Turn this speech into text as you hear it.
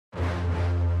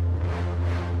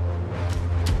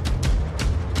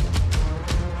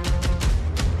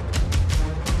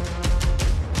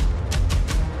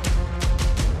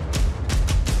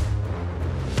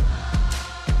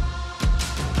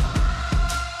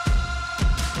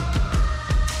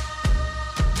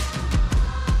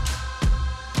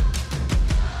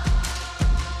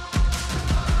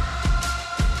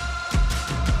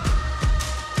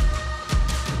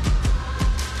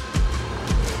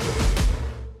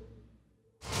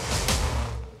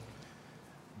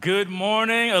Good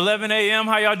morning, 11 a.m.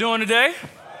 How y'all doing today?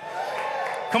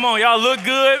 Come on, y'all look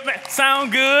good,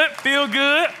 sound good, feel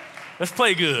good. Let's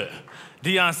play good.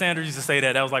 Deion Sanders used to say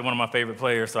that. That was like one of my favorite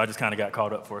players, so I just kind of got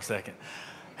caught up for a second.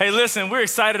 Hey, listen, we're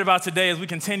excited about today as we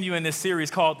continue in this series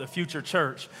called The Future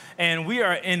Church, and we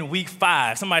are in week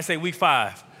 5. Somebody say week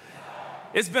 5.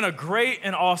 It's been a great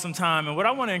and awesome time, and what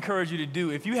I want to encourage you to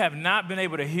do, if you have not been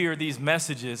able to hear these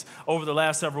messages over the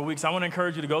last several weeks, I want to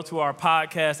encourage you to go to our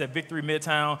podcast at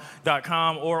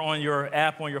victorymidtown.com or on your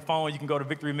app on your phone. You can go to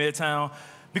Victory Midtown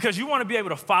because you want to be able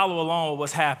to follow along with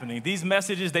what's happening. These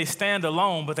messages, they stand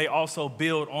alone, but they also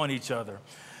build on each other.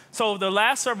 So the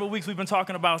last several weeks, we've been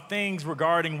talking about things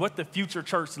regarding what the future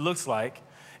church looks like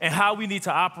and how we need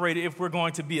to operate if we're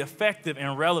going to be effective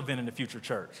and relevant in the future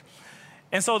church.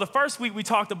 And so the first week, we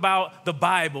talked about the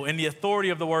Bible and the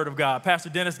authority of the Word of God. Pastor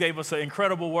Dennis gave us an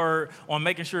incredible word on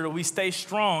making sure that we stay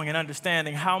strong in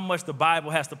understanding how much the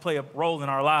Bible has to play a role in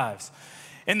our lives.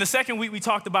 In the second week, we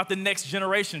talked about the next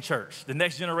generation church,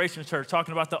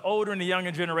 talking about the older and the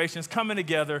younger generations coming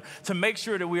together to make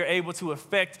sure that we are able to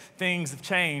affect things of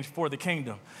change for the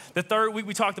kingdom. The third week,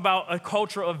 we talked about a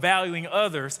culture of valuing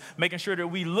others, making sure that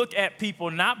we look at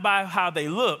people not by how they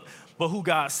look, but who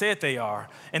God said they are.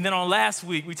 And then on last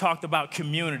week, we talked about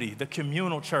community, the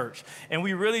communal church. And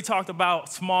we really talked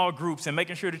about small groups and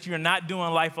making sure that you're not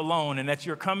doing life alone and that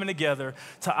you're coming together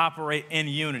to operate in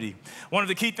unity. One of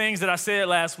the key things that I said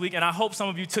last week, and I hope some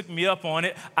of you took me up on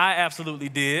it, I absolutely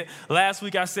did. Last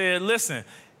week I said, listen,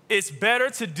 it's better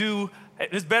to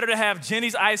have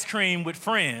Jenny's ice cream with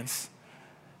friends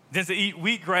than to eat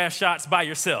wheatgrass shots by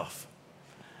yourself.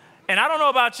 And I don't know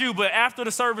about you, but after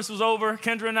the service was over,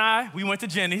 Kendra and I, we went to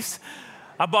Jenny's.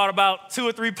 I bought about 2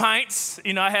 or 3 pints.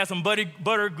 You know, I had some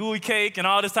butter gooey cake and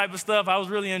all this type of stuff. I was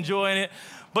really enjoying it.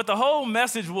 But the whole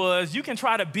message was you can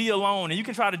try to be alone and you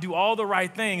can try to do all the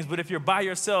right things, but if you're by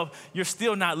yourself, you're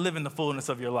still not living the fullness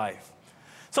of your life.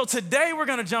 So today we're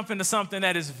going to jump into something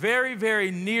that is very,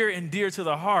 very near and dear to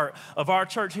the heart of our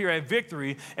church here at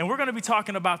Victory, and we're going to be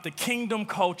talking about the Kingdom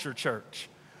Culture Church.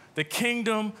 The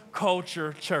Kingdom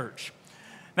Culture Church.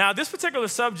 Now, this particular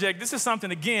subject, this is something,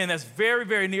 again, that's very,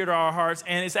 very near to our hearts,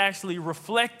 and it's actually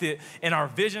reflected in our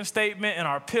vision statement and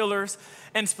our pillars.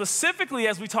 And specifically,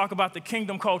 as we talk about the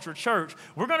Kingdom Culture Church,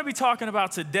 we're going to be talking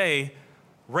about today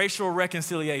racial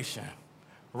reconciliation.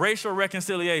 Racial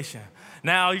reconciliation.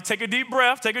 Now, you take a deep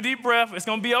breath. It's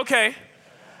going to be okay.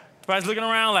 Everybody's looking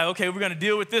around like, okay, we're going to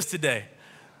deal with this today.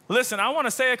 Listen, I want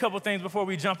to say a couple things before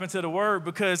we jump into the word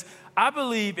because I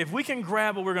believe if we can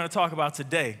grab what we're going to talk about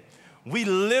today, we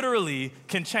literally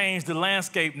can change the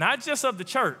landscape, not just of the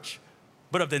church,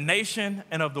 but of the nation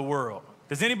and of the world.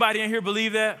 Does anybody in here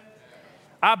believe that?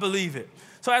 I believe it.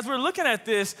 So as we're looking at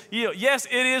this, yes,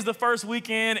 it is the first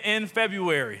weekend in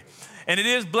February, and it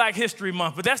is Black History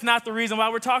Month, but that's not the reason why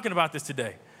we're talking about this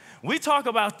today. We talk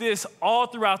about this all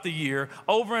throughout the year,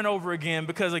 over and over again,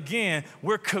 because again,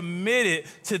 we're committed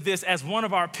to this as one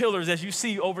of our pillars, as you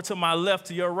see over to my left,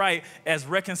 to your right, as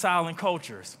reconciling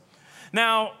cultures.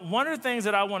 Now, one of the things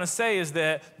that I want to say is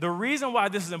that the reason why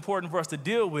this is important for us to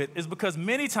deal with is because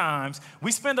many times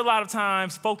we spend a lot of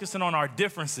times focusing on our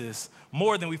differences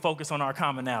more than we focus on our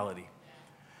commonality.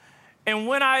 And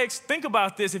when I think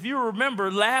about this, if you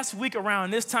remember last week around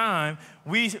this time,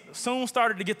 we soon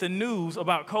started to get the news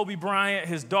about Kobe Bryant,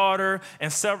 his daughter,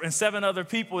 and 7 other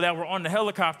people that were on the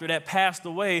helicopter that passed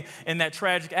away in that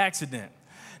tragic accident.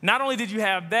 Not only did you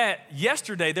have that,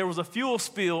 yesterday there was a fuel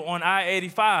spill on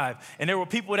I-85, and there were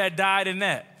people that died in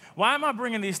that. Why am I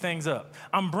bringing these things up?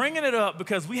 I'm bringing it up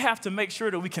because we have to make sure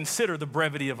that we consider the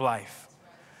brevity of life.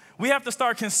 We have to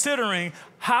start considering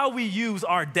how we use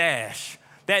our dash.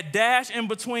 That dash in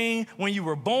between when you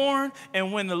were born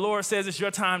and when the Lord says it's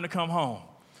your time to come home.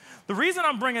 The reason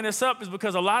I'm bringing this up is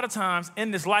because a lot of times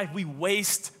in this life, we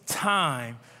waste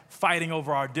time fighting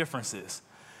over our differences.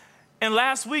 And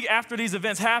last week after these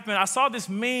events happened, I saw this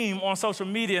meme on social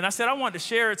media, and I said I wanted to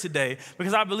share it today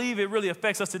because I believe it really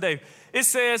affects us today. It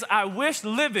says, I wish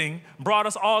living brought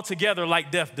us all together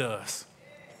like death does.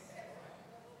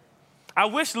 I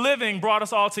wish living brought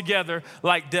us all together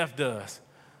like death does.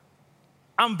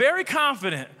 I'm very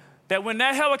confident that when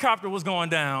that helicopter was going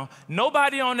down,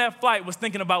 nobody on that flight was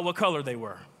thinking about what color they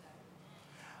were.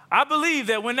 I believe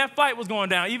that when that flight was going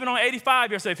down, even on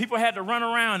 85 yesterday, people had to run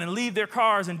around and leave their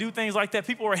cars and do things like that.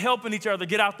 People were helping each other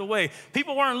get out the way.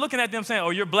 People weren't looking at them saying,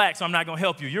 oh, you're black, so I'm not going to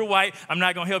help you. You're white, I'm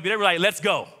not going to help you. They were like, let's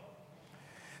go.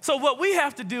 So what we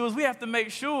have to do is we have to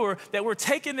make sure that we're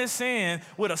taking this in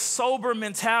with a sober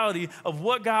mentality of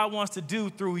what God wants to do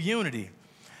through unity.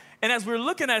 And as we're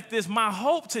looking at this, my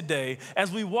hope today,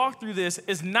 as we walk through this,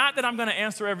 is not that I'm going to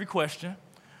answer every question.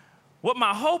 What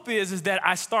my hope is that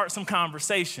I start some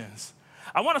conversations.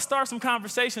 I want to start some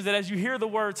conversations that as you hear the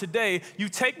word today, you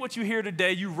take what you hear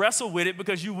today, you wrestle with it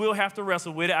because you will have to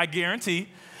wrestle with it, I guarantee.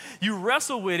 You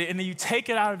wrestle with it and then you take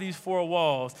it out of these four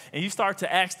walls and you start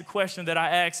to ask the question that I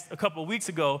asked a couple of weeks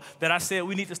ago that I said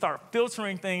we need to start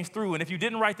filtering things through. And if you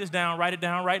didn't write this down, write it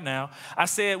down right now. I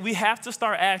said we have to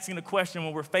start asking the question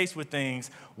when we're faced with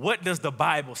things, what does the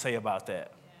Bible say about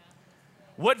that?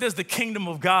 What does the kingdom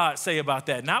of God say about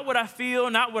that? Not what I feel,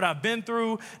 not what I've been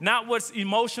through, not what's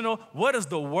emotional. What does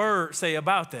the word say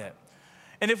about that?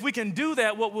 And if we can do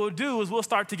that, what we'll do is we'll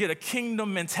start to get a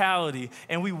kingdom mentality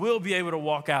and we will be able to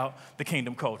walk out the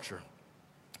kingdom culture.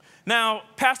 Now,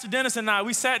 Pastor Dennis and I,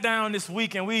 we sat down this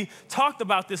week and we talked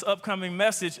about this upcoming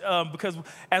message because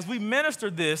as we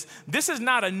ministered this is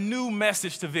not a new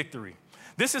message to Victory.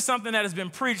 This is something that has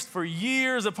been preached for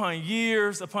years upon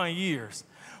years upon years.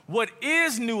 What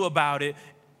is new about it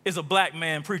is a black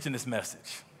man preaching this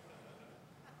message.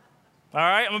 All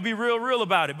right, I'm gonna be real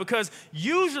about it because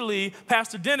usually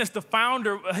Pastor Dennis, the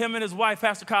founder, him and his wife,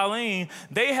 Pastor Colleen,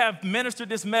 they have ministered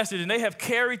this message and they have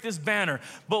carried this banner.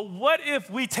 But what if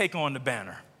we take on the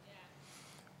banner?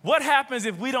 What happens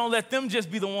if we don't let them just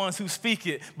be the ones who speak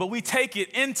it, but we take it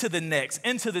into the next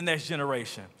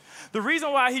generation? The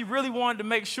reason why he really wanted to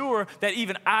make sure that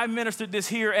even I ministered this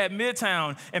here at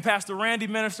Midtown and Pastor Randy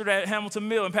ministered at Hamilton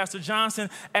Mill and Pastor Johnson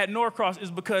at Norcross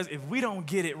is because if we don't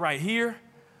get it right here,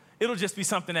 it'll just be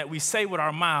something that we say with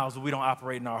our mouths, but we don't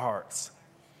operate in our hearts.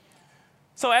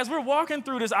 So as we're walking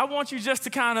through this, I want you just to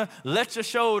kind of let your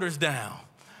shoulders down.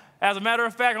 As a matter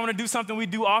of fact, I want to do something we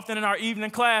do often in our evening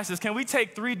classes. Can we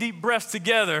take 3 deep breaths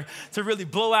together to really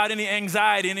blow out any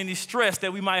anxiety and any stress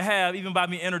that we might have, even by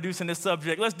me introducing this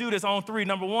subject? Let's do this on 3.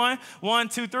 Number 1, 1,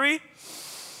 2, 3.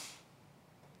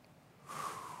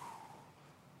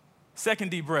 Second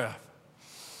deep breath.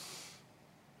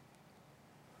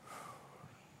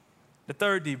 The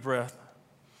third deep breath.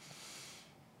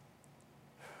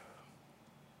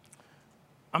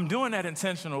 I'm doing that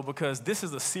intentional because this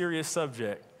is a serious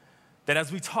subject that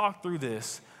as we talk through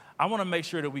this, I want to make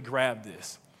sure that we grab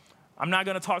this. I'm not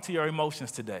going to talk to your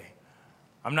emotions today.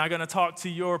 I'm not going to talk to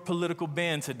your political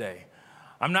bend today.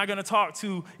 I'm not going to talk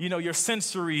to, your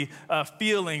sensory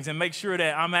feelings and make sure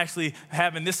that I'm actually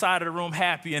having this side of the room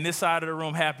happy and this side of the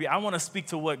room happy. I want to speak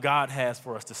to what God has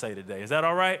for us to say today. Is that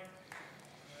all right?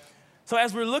 So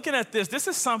as we're looking at this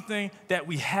is something that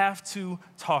we have to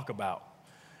talk about.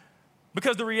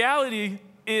 Because the reality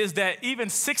is that even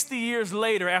 60 years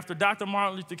later, after Dr.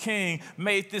 Martin Luther King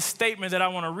made this statement that I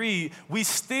want to read, we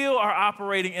still are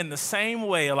operating in the same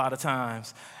way a lot of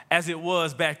times as it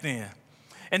was back then.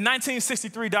 In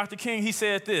 1963, Dr. King, he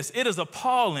said this: "It is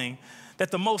appalling that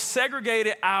the most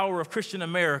segregated hour of Christian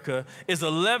America is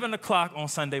 11 o'clock on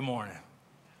Sunday morning."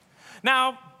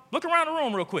 Now, look around the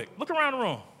room real quick. Look around the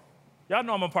room. Y'all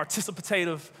know I'm a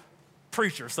participative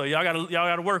preacher, so y'all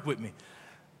gotta work with me.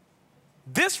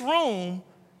 This room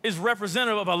is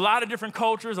representative of a lot of different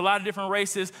cultures, a lot of different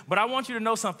races, but I want you to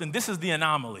know something. This is the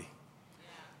anomaly.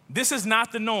 This is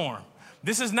not the norm.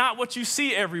 This is not what you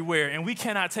see everywhere, and we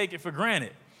cannot take it for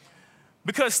granted.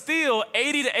 Because still,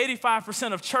 80 to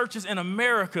 85% of churches in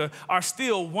America are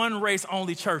still one-race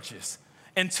only churches.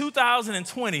 In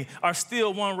 2020, are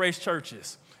still one-race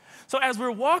churches. So as we're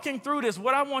walking through this,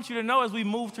 what I want you to know as we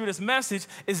move through this message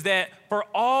is that for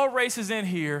all races in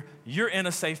here, you're in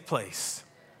a safe place.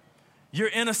 You're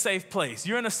in a safe place.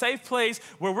 You're in a safe place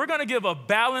where we're going to give a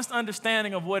balanced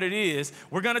understanding of what it is.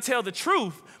 We're going to tell the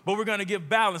truth, but we're going to give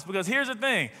balance. Because here's the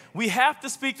thing. We have to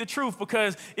speak the truth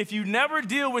because if you never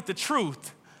deal with the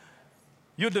truth,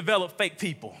 you'll develop fake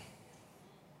people.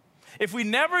 If we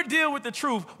never deal with the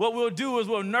truth, what we'll do is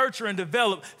we'll nurture and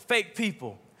develop fake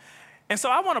people. And so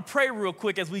I want to pray real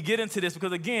quick as we get into this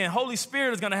because, again, Holy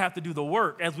Spirit is going to have to do the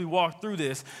work as we walk through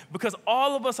this because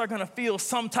all of us are going to feel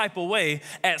some type of way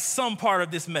at some part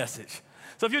of this message.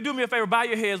 So if you'll do me a favor, bow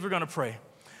your heads, we're going to pray.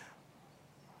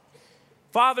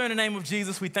 Father, in the name of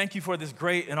Jesus, we thank you for this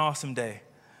great and awesome day.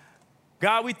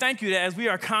 God, we thank you that as we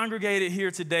are congregated here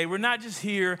today, we're not just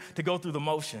here to go through the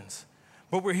motions,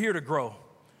 but we're here to grow.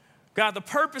 God, the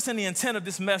purpose and the intent of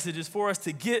this message is for us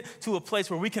to get to a place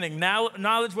where we can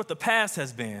acknowledge what the past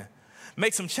has been,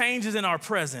 make some changes in our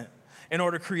present in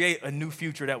order to create a new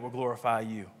future that will glorify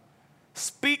you.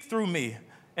 Speak through me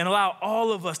and allow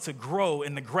all of us to grow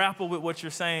and to grapple with what you're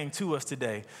saying to us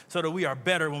today so that we are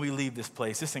better when we leave this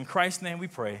place. It's in Christ's name we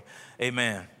pray.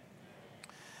 Amen.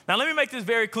 Now, let me make this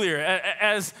very clear.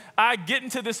 As I get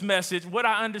into this message, what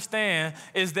I understand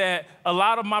is that a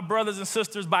lot of my brothers and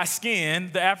sisters by skin,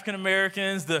 the African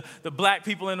Americans, the black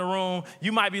people in the room,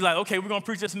 you might be like, okay, we're going to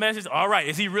preach this message. All right,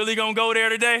 is he really going to go there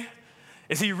today?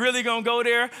 Is he really going to go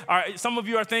there? Or some of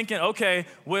you are thinking, okay,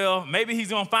 well, maybe he's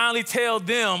going to finally tell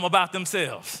them about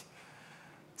themselves.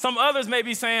 Some others may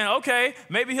be saying, okay,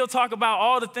 maybe he'll talk about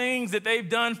all the things that they've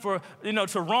done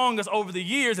to wrong us over the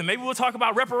years, and maybe we'll talk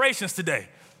about reparations today.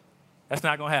 That's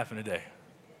not going to happen today.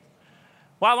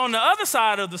 While on the other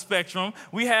side of the spectrum,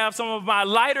 we have some of my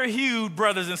lighter-hued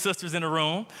brothers and sisters in the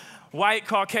room, white,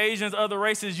 Caucasians, other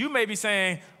races. You may be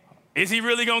saying, is he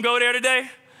really going to go there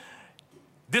today?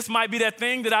 This might be that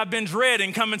thing that I've been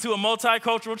dreading coming to a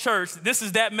multicultural church. This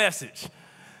is that message.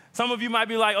 Some of you might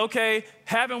be like, okay,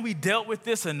 haven't we dealt with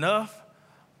this enough?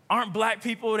 Aren't black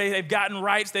people, they've gotten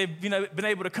rights, they've been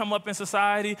able to come up in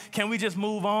society. Can we just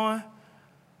move on?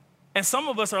 And some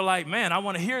of us are like, man, I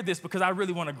want to hear this because I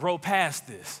really want to grow past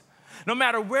this. No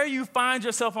matter where you find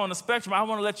yourself on the spectrum, I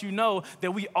want to let you know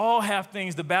that we all have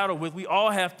things to battle with. We all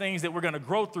have things that we're going to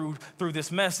grow through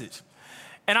this message.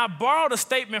 And I borrowed a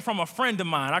statement from a friend of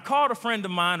mine. I called a friend of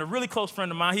mine, a really close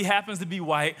friend of mine. He happens to be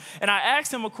white. And I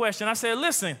asked him a question. I said,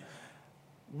 listen,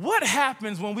 what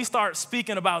happens when we start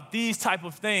speaking about these type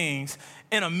of things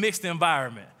in a mixed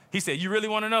environment? He said, you really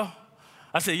want to know?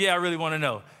 I said, yeah, I really want to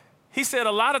know. He said,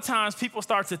 a lot of times people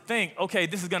start to think, okay,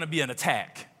 this is going to be an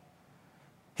attack.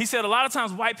 He said, a lot of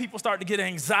times white people start to get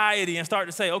anxiety and start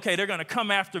to say, okay, they're going to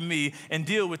come after me and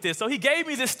deal with this. So he gave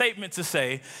me this statement to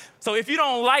say, so if you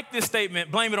don't like this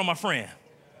statement, blame it on my friend.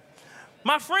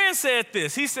 My friend said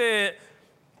this. He said,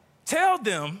 tell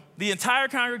them, the entire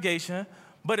congregation,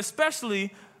 but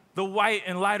especially the white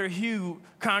and lighter hued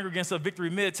congregants of Victory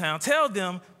Midtown, tell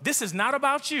them this is not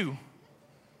about you,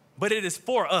 but it is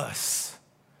for us.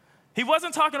 He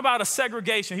wasn't talking about a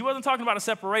segregation. He wasn't talking about a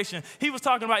separation. He was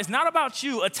talking about it's not about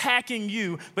you attacking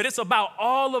you, but it's about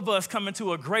all of us coming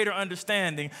to a greater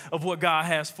understanding of what God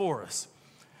has for us.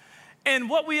 And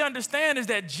what we understand is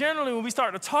that generally when we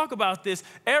start to talk about this,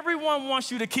 everyone wants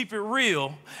you to keep it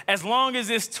real as long as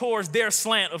it's towards their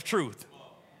slant of truth.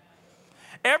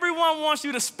 Everyone wants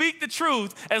you to speak the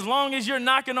truth as long as you're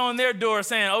knocking on their door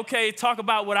saying, okay, talk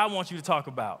about what I want you to talk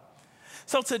about.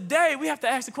 So today, we have to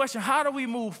ask the question, how do we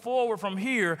move forward from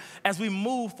here as we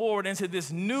move forward into this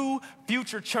new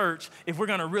future church if we're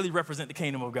going to really represent the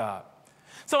kingdom of God?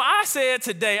 So I said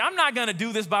today, I'm not going to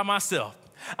do this by myself.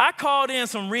 I called in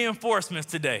some reinforcements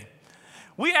today.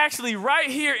 We actually, right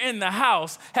here in the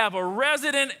house, have a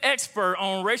resident expert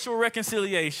on racial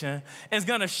reconciliation and is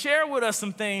going to share with us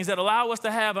some things that allow us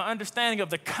to have an understanding of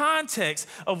the context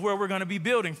of where we're going to be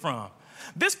building from.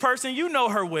 This person, you know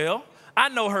her well. I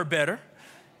know her better.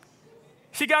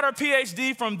 She got her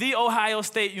PhD from The Ohio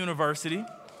State University.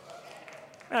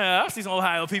 I see some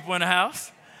Ohio people in the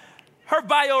house. Her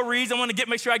bio reads, I want to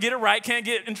make sure I get it right, can't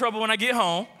get in trouble when I get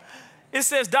home. It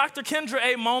says, Dr. Kendra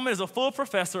A. Moment is a full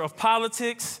professor of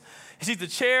politics. She's the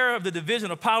chair of the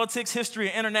Division of Politics, History,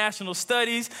 and International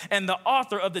Studies, and the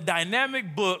author of the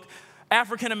dynamic book,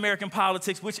 African American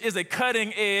Politics, which is a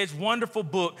cutting-edge, wonderful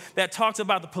book that talks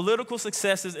about the political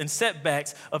successes and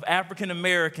setbacks of African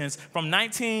Americans from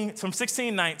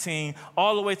 1619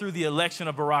 all the way through the election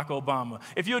of Barack Obama.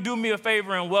 If you'll do me a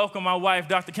favor and welcome my wife,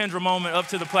 Dr. Kendra Moment, up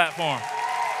to the platform.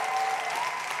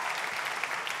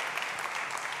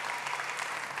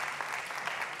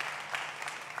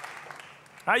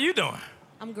 How you doing?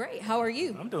 I'm great. How are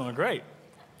you? I'm doing great.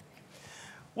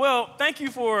 Well, thank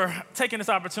you for taking this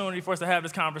opportunity for us to have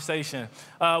this conversation.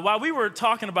 While we were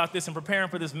talking about this and preparing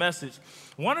for this message,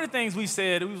 one of the things we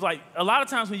said, it was like a lot of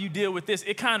times when you deal with this,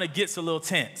 it kind of gets a little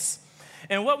tense.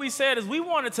 And what we said is we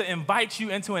wanted to invite you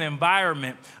into an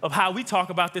environment of how we talk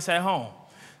about this at home.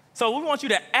 So we want you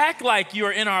to act like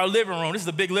you're in our living room. This is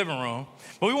a big living room.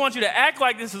 But we want you to act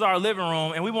like this is our living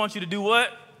room, and we want you to do what?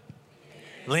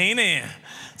 Lean in.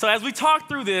 So as we talk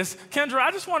through this, Kendra, I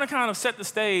just want to kind of set the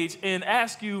stage and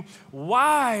ask you,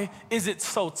 why is it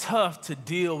so tough to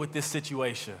deal with this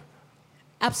situation?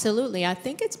 Absolutely. I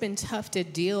think it's been tough to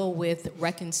deal with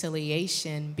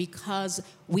reconciliation because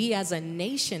we as a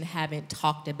nation haven't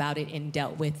talked about it and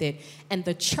dealt with it. And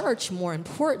the church, more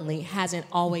importantly, hasn't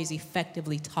always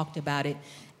effectively talked about it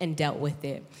and dealt with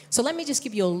it. So let me just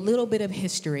give you a little bit of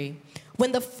history.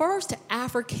 When the first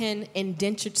African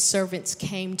indentured servants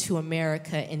came to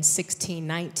America in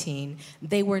 1619,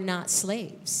 they were not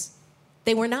slaves.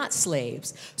 They were not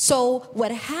slaves. So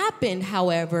what happened,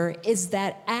 however, is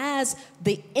that as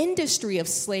the industry of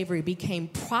slavery became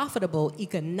profitable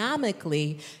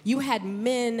economically, you had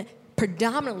men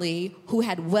predominantly who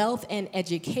had wealth and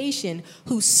education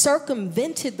who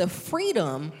circumvented the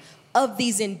freedom of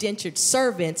these indentured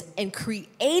servants and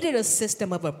created a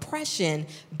system of oppression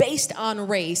based on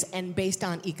race and based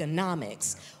on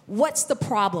economics. What's the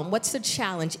problem? What's the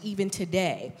challenge even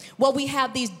today? Well, we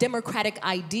have these democratic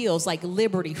ideals like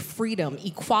liberty, freedom,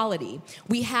 equality.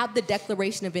 We have the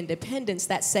Declaration of Independence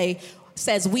that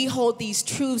says we hold these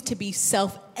truths to be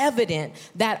self-evident,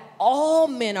 that all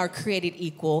men are created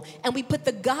equal, and we put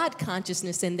the God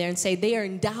consciousness in there and say they are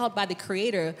endowed by the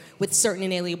Creator with certain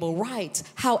inalienable rights.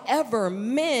 However,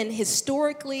 men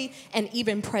historically and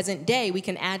even present day, we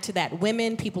can add to that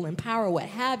women, people in power, what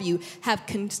have you, have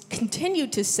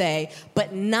continued to say,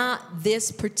 but not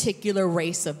this particular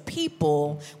race of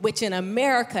people, which in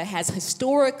America has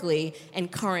historically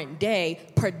and current day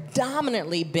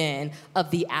predominantly been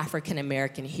of the African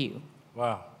American hue.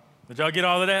 Wow. Did y'all get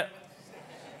all of that?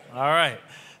 All right.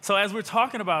 So as we're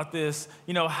talking about this,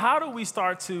 how do we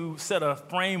start to set a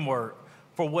framework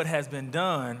for what has been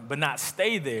done, but not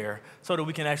stay there so that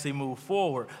we can actually move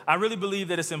forward? I really believe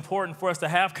that it's important for us to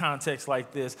have context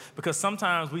like this because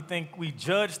sometimes we think we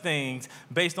judge things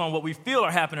based on what we feel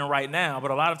are happening right now,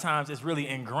 but a lot of times it's really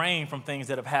ingrained from things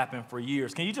that have happened for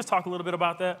years. Can you just talk a little bit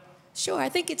about that? Sure, I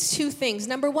think it's two things.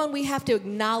 Number one, we have to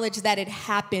acknowledge that it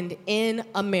happened in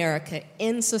America,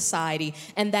 in society,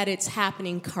 and that it's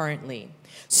happening currently.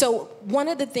 So one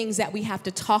of the things that we have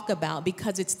to talk about,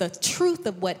 because it's the truth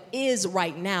of what is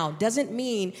right now, doesn't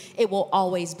mean it will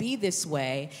always be this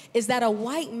way, is that a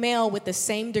white male with the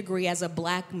same degree as a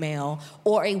black male,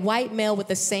 or a white male with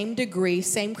the same degree,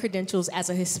 same credentials as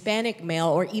a Hispanic male,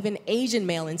 or even Asian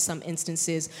male in some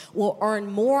instances, will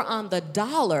earn more on the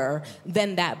dollar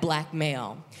than that black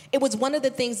male. It was one of the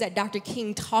things that Dr.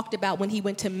 King talked about when he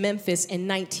went to Memphis in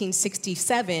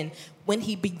 1967 when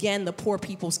he began the Poor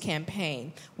People's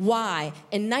Campaign. Why?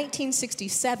 In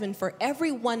 1967, for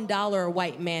every $1 a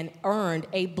white man earned,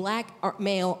 a black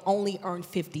male only earned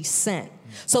 50 cents.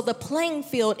 So the playing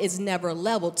field is never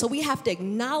leveled. So we have to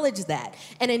acknowledge that.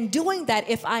 And in doing that,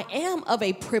 if I am of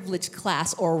a privileged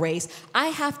class or race, I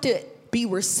have to be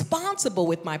responsible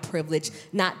with my privilege,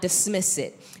 not dismiss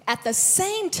it. At the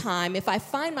same time, if I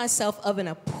find myself of an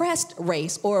oppressed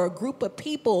race or a group of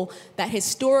people that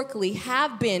historically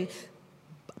have been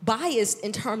biased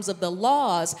in terms of the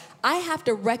laws, I have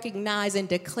to recognize and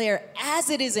declare,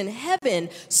 as it is in heaven,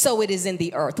 so it is in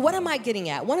the earth. What am I getting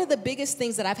at? One of the biggest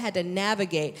things that I've had to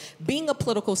navigate, being a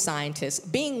political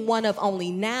scientist, being one of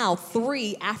only now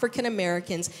 3 African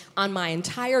Americans on my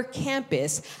entire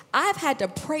campus, I've had to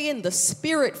pray in the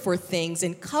spirit for things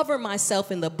and cover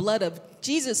myself in the blood of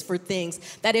Jesus for things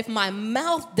that if my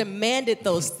mouth demanded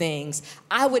those things,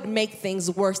 I would make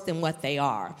things worse than what they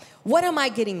are. What am I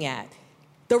getting at?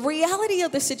 The reality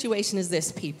of the situation is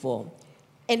this, people.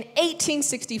 In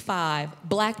 1865,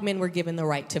 black men were given the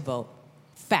right to vote.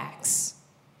 Facts.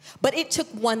 But it took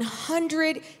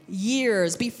 100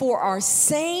 years before our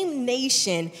same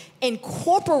nation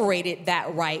incorporated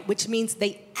that right, which means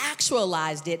they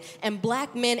actualized it, and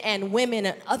black men and women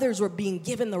and others were being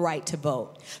given the right to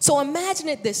vote. So imagine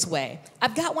it this way.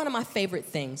 I've got one of my favorite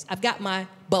things. I've got my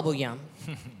bubble gum.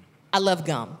 I love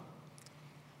gum.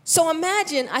 So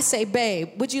imagine I say,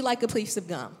 babe, would you like a piece of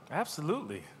gum?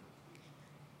 Absolutely.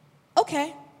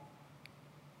 Okay.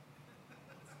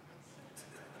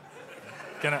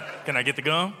 Can I get the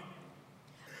gum?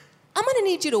 I'm going to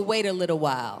need you to wait a little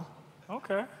while.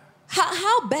 Okay.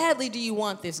 How badly do you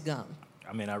want this gum?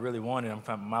 I mean, I really want it.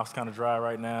 My mouth's kind of dry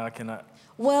right now. I cannot.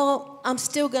 Well, I'm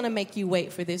still going to make you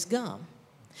wait for this gum.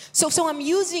 So I'm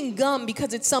using gum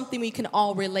because it's something we can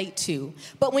all relate to.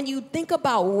 But when you think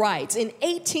about rights, in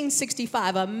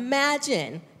 1865,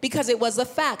 imagine, because it was the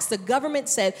facts, the government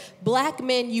said, black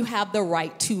men, you have the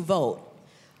right to vote.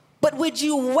 But would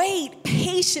you wait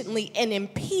patiently and in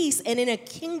peace and in a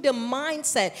kingdom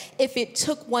mindset if it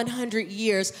took 100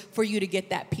 years for you to get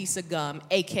that piece of gum,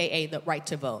 AKA the right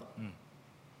to vote?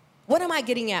 What am I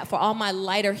getting at for all my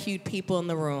lighter-hued people in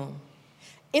the room?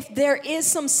 If there is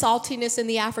some saltiness in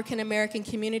the African American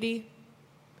community,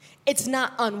 it's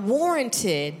not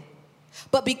unwarranted,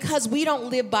 but because we don't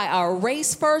live by our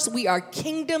race first, we are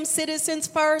kingdom citizens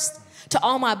first. To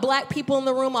all my black people in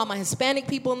the room, all my Hispanic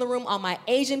people in the room, all my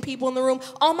Asian people in the room,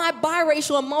 all my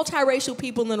biracial and multiracial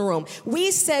people in the room,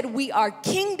 we said we are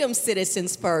kingdom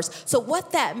citizens first. So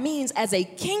what that means as a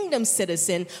kingdom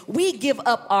citizen, we give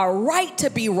up our right to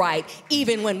be right,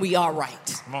 even when we are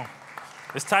right. Come on.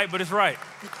 It's tight, but it's right.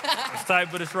 It's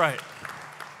tight, but it's right.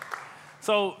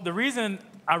 So the reason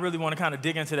I really want to kind of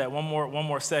dig into that one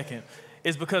more second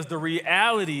is because the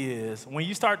reality is when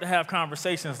you start to have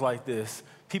conversations like this,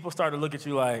 people start to look at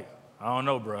you like, I don't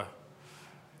know, bruh.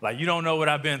 Like, you don't know what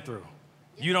I've been through.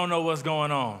 You don't know what's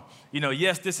going on.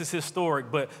 Yes, this is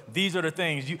historic, but these are the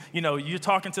things. You're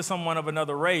talking to someone of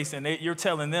another race, and you're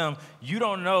telling them, you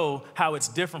don't know how it's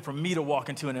different for me to walk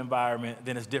into an environment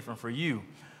than it's different for you.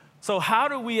 So how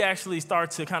do we actually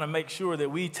start to kind of make sure that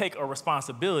we take a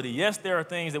responsibility? Yes, there are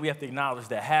things that we have to acknowledge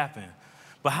that happen,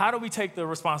 but how do we take the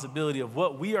responsibility of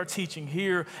what we are teaching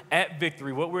here at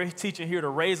Victory, what we're teaching here to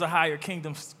raise a higher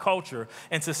kingdom culture,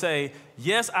 and to say,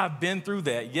 yes, I've been through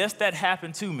that. Yes, that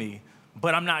happened to me,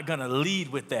 but I'm not going to lead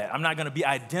with that. I'm not going to be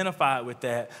identified with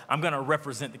that. I'm going to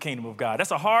represent the kingdom of God. That's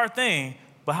a hard thing,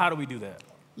 but how do we do that?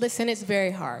 Listen, it's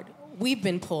very hard. We've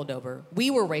been pulled over. We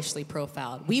were racially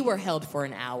profiled. We were held for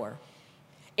an hour.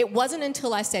 It wasn't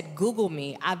until I said, Google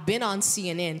me, I've been on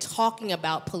CNN talking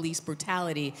about police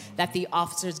brutality, that the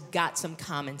officers got some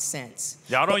common sense.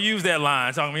 Y'all don't use that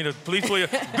line. Talking to me, the police will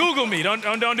Google me. Don't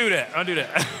do that. Don't do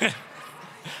that.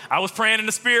 I was praying in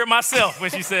the spirit myself when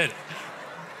she said it.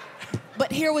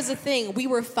 But here was the thing. We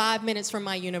were 5 minutes from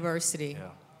my university. Yeah.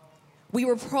 We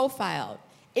were profiled.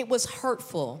 It was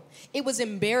hurtful. It was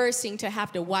embarrassing to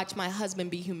have to watch my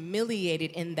husband be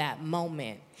humiliated in that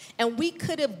moment. And we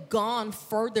could have gone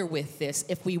further with this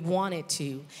if we wanted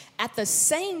to. At the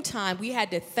same time, we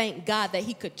had to thank God that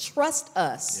he could trust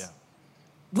us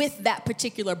with that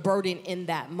particular burden in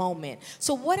that moment.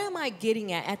 So what am I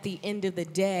getting at the end of the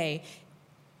day?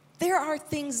 There are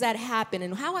things that happen,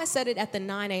 and how I said it at the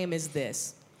 9 a.m. is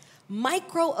this.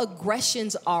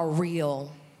 Microaggressions are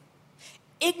real.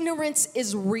 Ignorance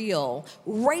is real.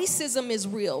 Racism is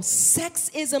real.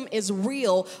 Sexism is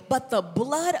real. But the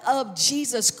blood of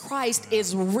Jesus Christ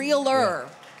is realer.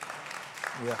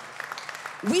 Yeah.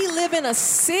 We live in a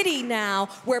city now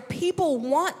where people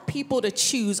want people to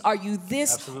choose, are you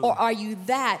this Absolutely. Or are you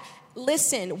that?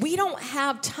 Listen, we don't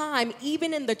have time,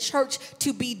 even in the church,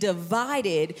 to be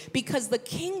divided because the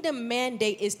kingdom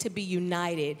mandate is to be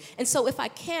united. And so if I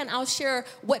can, I'll share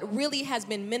what really has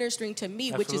been ministering to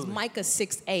me, Absolutely. which is Micah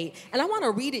 6:8. And I want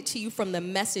to read it to you from the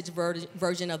Message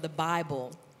version of the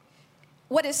Bible.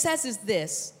 What it says is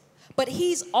this: but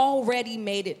he's already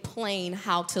made it plain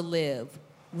how to live,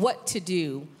 what to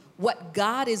do, what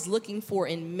God is looking for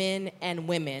in men and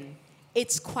women.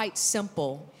 It's quite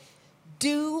simple.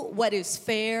 Do what is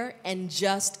fair and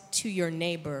just to your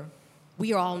neighbor.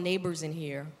 We are all neighbors in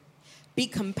here. Be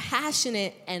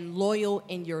compassionate and loyal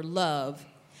in your love.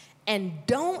 And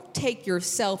don't take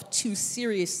yourself too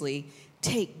seriously.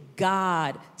 Take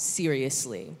God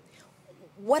seriously.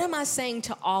 What am I saying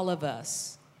to all of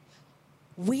us?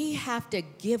 We have to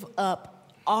give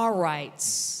up our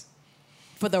rights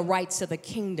for the rights of the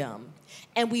kingdom.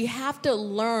 And we have to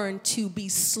learn to be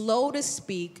slow to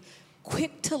speak,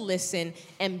 quick to listen,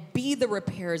 and be the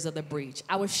repairers of the breach.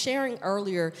 I was sharing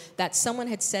earlier that someone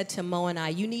had said to Mo and I,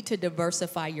 you need to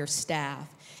diversify your staff.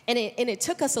 And it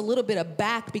took us a little bit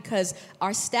aback because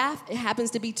our staff, it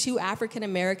happens to be 2 African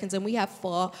Americans, and we have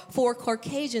 4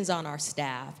 Caucasians on our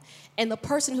staff. And the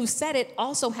person who said it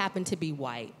also happened to be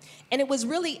white. And it was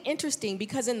really interesting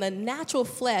because in the natural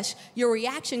flesh, your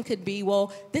reaction could be,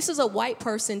 well, this is a white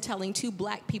person telling 2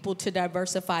 black people to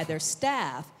diversify their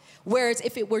staff. Whereas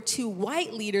if it were 2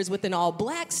 white leaders with an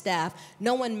all-black staff,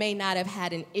 no one may not have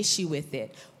had an issue with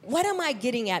it. What am I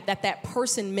getting at that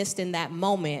person missed in that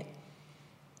moment?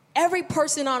 Every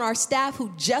person on our staff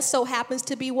who just so happens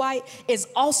to be white is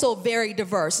also very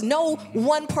diverse. No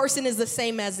one person is the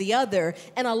same as the other.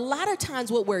 And a lot of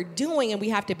times what we're doing, and we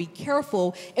have to be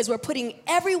careful, is we're putting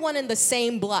everyone in the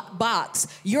same box.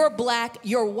 You're black,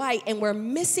 you're white, and we're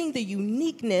missing the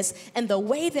uniqueness and the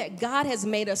way that God has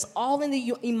made us all in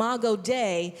the Imago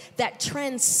Dei that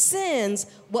transcends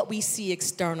what we see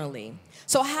externally.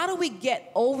 So how do we get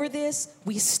over this?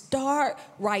 We start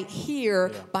right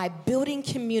here by building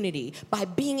community, by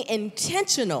being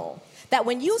intentional. That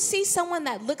when you see someone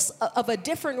that looks of a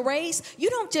different race, you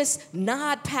don't just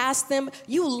nod past them,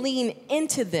 you lean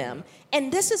into them.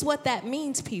 And this is what that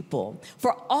means, people.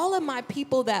 For all of my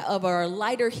people that are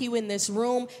lighter hue in this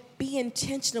room, be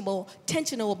intentional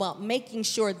about making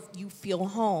sure you feel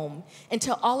home. And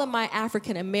to all of my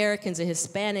African Americans and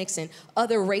Hispanics and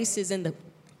other races in the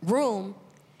room,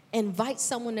 invite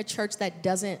someone to church that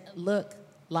doesn't look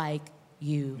like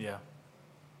you. Yeah.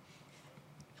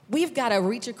 We've got to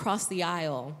reach across the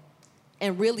aisle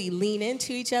and really lean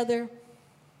into each other,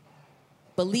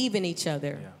 believe in each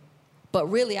other. Yeah.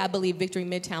 But really, I believe Victory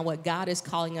Midtown, what God is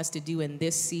calling us to do in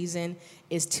this season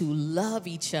is to love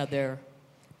each other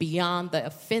beyond the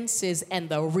offenses and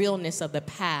the realness of the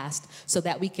past so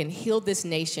that we can heal this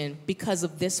nation because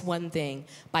of this one thing.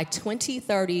 By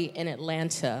 2030 in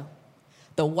Atlanta,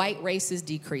 the white race is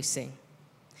decreasing.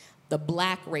 The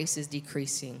black race is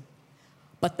decreasing.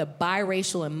 But the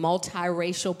biracial and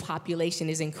multiracial population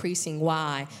is increasing.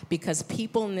 Why? Because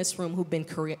people in this room who've been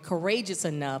courageous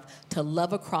enough to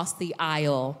love across the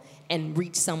aisle and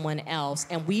reach someone else.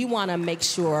 And we want to make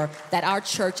sure that our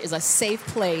church is a safe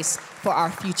place for our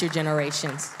future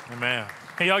generations. Amen.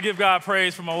 Can y'all give God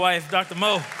praise for my wife, Dr.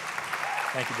 Mo?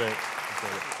 Thank you, babe.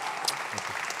 Thank you.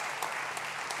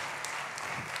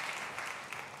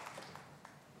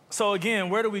 So again,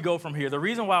 where do we go from here? The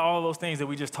reason why all those things that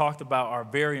we just talked about are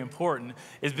very important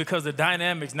is because the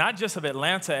dynamics, not just of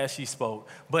Atlanta as she spoke,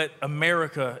 but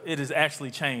America, it is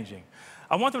actually changing.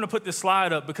 I want them to put this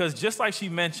slide up because just like she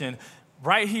mentioned,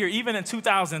 right here, even in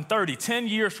 2030, 10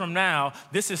 years from now,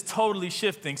 this is totally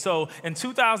shifting. So in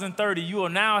 2030, you will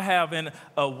now have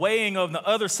a weighing on the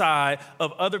other side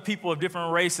of other people of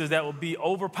different races that will be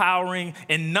overpowering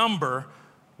in number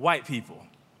white people.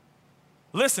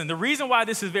 Listen, the reason why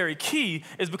this is very key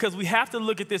is because we have to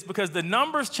look at this because the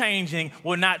numbers changing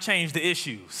will not change the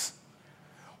issues.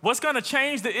 What's going to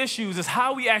change the issues is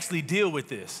how we actually deal with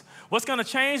this. What's going to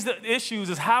change the issues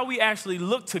is how we actually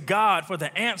look to God for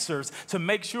the answers to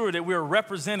make sure that we're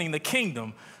representing the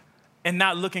kingdom and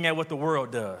not looking at what the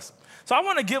world does. So I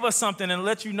want to give us something and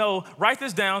let you know, write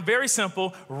this down, very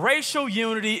simple. Racial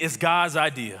unity is God's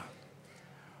idea.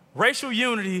 Racial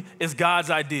unity is God's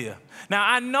idea. Now,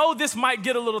 I know this might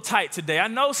get a little tight today. I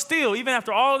know still, even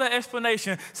after all that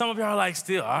explanation, some of you are like,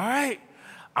 still, all right,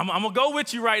 I'm going to go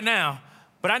with you right now,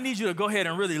 but I need you to go ahead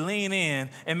and really lean in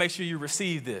and make sure you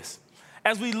receive this.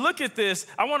 As we look at this,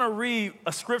 I want to read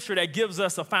a scripture that gives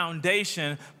us a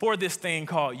foundation for this thing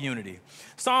called unity.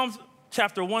 Psalms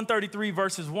chapter 133,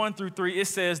 verses 1 through 3, it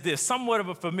says this, somewhat of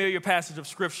a familiar passage of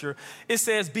scripture. It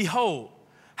says, behold,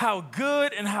 how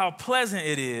good and how pleasant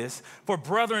it is for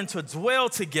brethren to dwell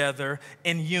together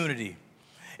in unity.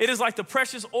 It is like the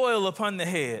precious oil upon the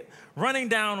head, running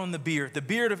down on the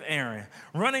beard of Aaron,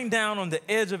 running down on the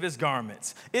edge of his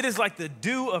garments. It is like the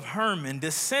dew of Hermon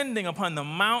descending upon the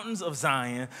mountains of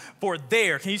Zion. For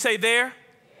there, can you say there?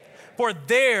 For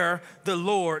there the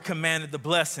Lord commanded the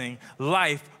blessing,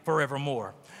 life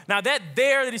forevermore. Now that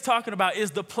there that he's talking about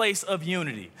is the place of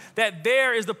unity. That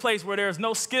there is the place where there is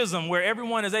no schism, where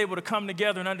everyone is able to come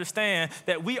together and understand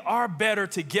that we are better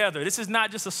together. This is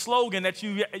not just a slogan that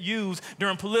you use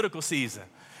during political season.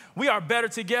 We are better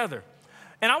together.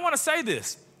 And I want to say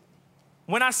this.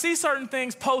 When I see certain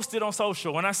things posted on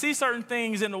social, when I see certain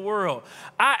things in the world,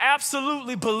 I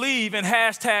absolutely believe in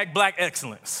hashtag Black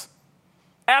excellence.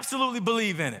 Absolutely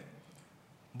believe in it.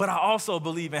 But I also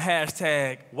believe in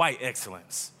hashtag white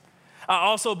excellence. I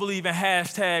also believe in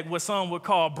hashtag what some would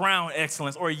call brown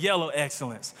excellence or yellow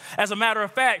excellence. As a matter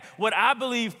of fact, what I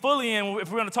believe fully in,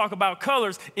 if we're going to talk about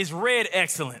colors, is red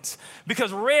excellence.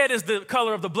 Because red is the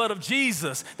color of the blood of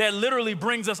Jesus that literally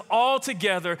brings us all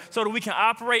together so that we can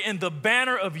operate in the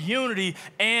banner of unity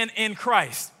and in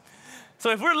Christ. So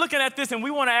if we're looking at this and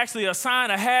we want to actually assign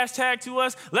a hashtag to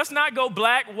us, let's not go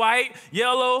black, white,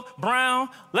 yellow, brown.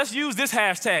 Let's use this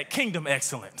hashtag, kingdom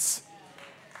excellence.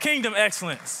 Kingdom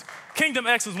excellence. Kingdom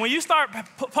excellence. When you start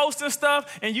posting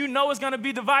stuff and you know it's going to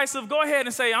be divisive, go ahead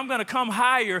and say, I'm going to come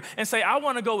higher and say, I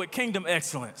want to go with kingdom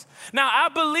excellence. Now, I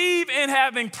believe in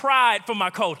having pride for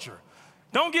my culture.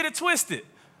 Don't get it twisted,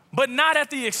 but not at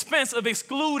the expense of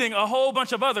excluding a whole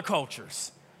bunch of other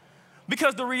cultures.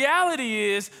 Because the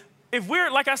reality is, if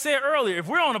we're, like I said earlier, if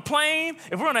we're on a plane,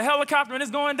 if we're on a helicopter and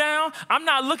it's going down, I'm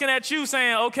not looking at you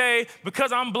saying, okay,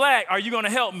 because I'm black, are you going to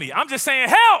help me? I'm just saying,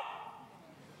 help!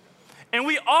 And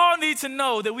we all need to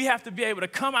know that we have to be able to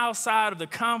come outside of the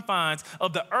confines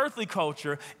of the earthly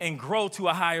culture and grow to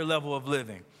a higher level of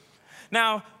living.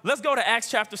 Now, let's go to Acts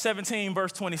chapter 17,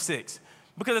 verse 26.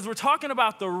 Because as we're talking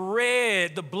about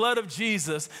the blood of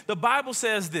Jesus, the Bible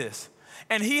says this,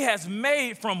 and he has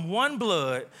made from one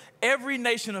blood every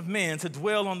nation of men to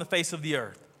dwell on the face of the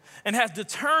earth, and has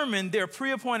determined their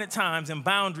pre-appointed times and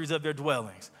boundaries of their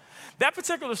dwellings. That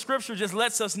particular scripture just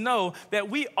lets us know that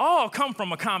we all come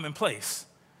from a common place,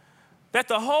 that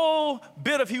the whole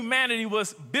bit of humanity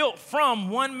was built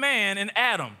from one man in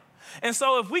Adam. And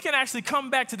so if we can actually come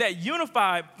back to that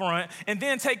unified front and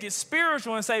then take it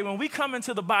spiritual and say, when we come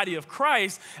into the body of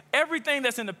Christ, everything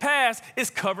that's in the past is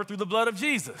covered through the blood of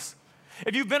Jesus.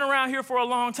 If you've been around here for a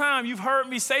long time, you've heard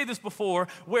me say this before,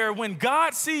 where when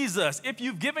God sees us, if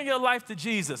you've given your life to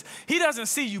Jesus, he doesn't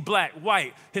see you black,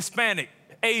 white, Hispanic,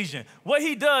 Asian. What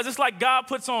he does, it's like God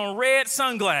puts on red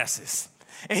sunglasses,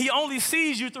 and he only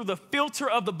sees you through the filter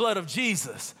of the blood of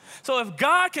Jesus. So if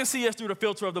God can see us through the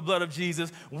filter of the blood of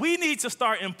Jesus, we need to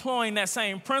start employing that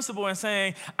same principle and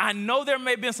saying, I know there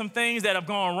may have been some things that have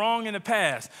gone wrong in the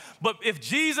past, but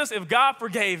if God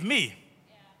forgave me,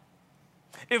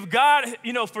 If God,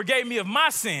 forgave me of my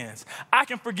sins, I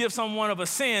can forgive someone of a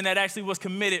sin that actually was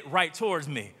committed right towards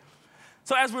me.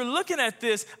 So as we're looking at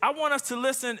this, I want us to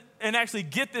listen and actually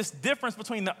get this difference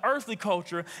between the earthly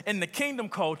culture and the kingdom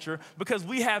culture, because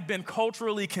we have been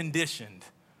culturally conditioned.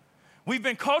 We've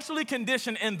been culturally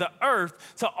conditioned in the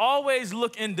earth to always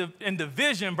look in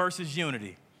division versus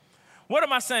unity. What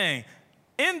am I saying?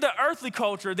 In the earthly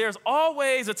culture, there's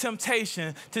always a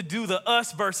temptation to do the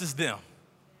us versus them.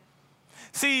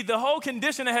 See, the whole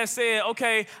conditioner has said,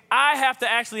 okay, I have to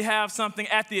actually have something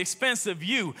at the expense of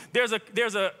you. There's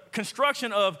a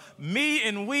construction of me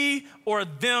and we, or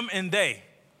them and they.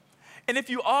 And if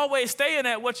you always stay in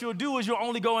that, what you'll do is you'll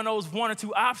only go in those one or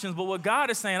two options. But what God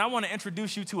is saying, I want to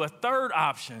introduce you to a third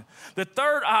option. The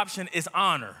third option is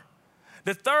honor.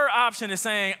 The third option is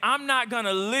saying, I'm not going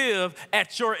to live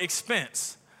at your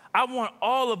expense. I want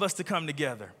all of us to come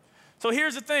together. So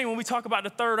here's the thing, when we talk about the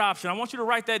third option, I want you to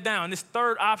write that down, this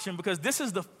third option, because this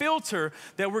is the filter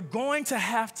that we're going to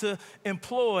have to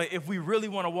employ if we really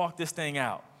want to walk this thing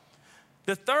out.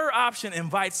 The third option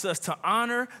invites us to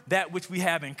honor that which we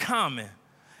have in common,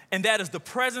 and that is the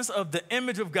presence of the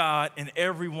image of God in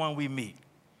everyone we meet.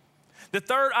 The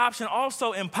third option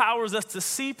also empowers us to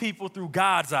see people through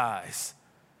God's eyes.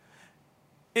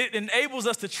 It enables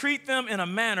us to treat them in a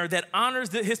manner that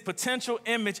honors his potential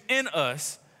image in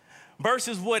us,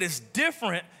 versus what is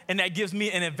different and that gives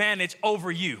me an advantage over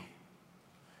you.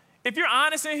 If you're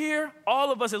honest in here,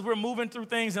 all of us, as we're moving through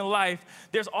things in life,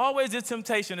 there's always this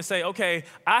temptation to say, okay,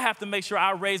 I have to make sure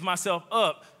I raise myself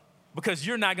up because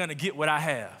you're not going to get what I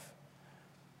have.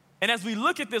 And as we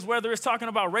look at this, whether it's talking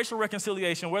about racial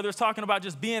reconciliation, whether it's talking about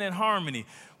just being in harmony,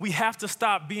 we have to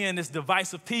stop being this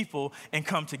divisive people and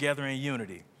come together in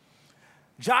unity.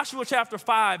 Joshua chapter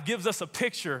 5 gives us a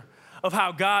picture of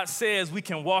how God says we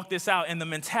can walk this out and the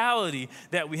mentality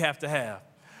that we have to have.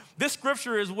 This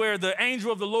scripture is where the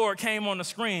angel of the Lord came on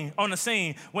the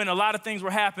scene when a lot of things were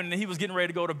happening and he was getting ready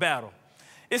to go to battle.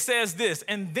 It says this,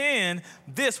 and then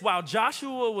this, while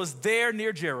Joshua was there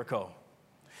near Jericho,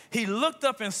 he looked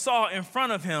up and saw in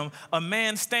front of him a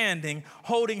man standing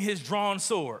holding his drawn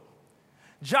sword.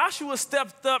 Joshua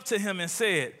stepped up to him and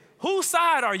said, "Whose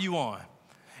side are you on?"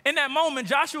 In that moment,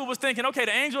 Joshua was thinking, okay,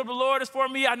 the angel of the Lord is for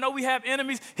me. I know we have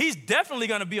enemies. He's definitely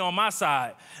going to be on my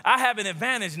side. I have an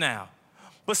advantage now.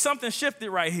 But something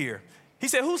shifted right here. He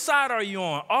said, whose side are you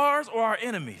on, ours or our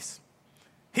enemies?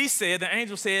 He said, the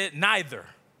angel said, neither.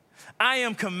 I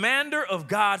am commander of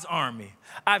God's army.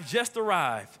 I've just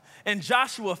arrived. And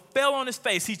Joshua fell on his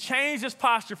face. He changed his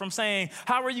posture from saying,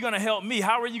 how are you going to help me?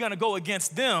 How are you going to go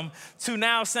against them? To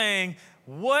now saying,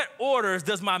 what orders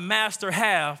does my master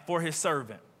have for his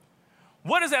servant?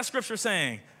 What is that scripture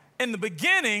saying? In the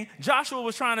beginning, Joshua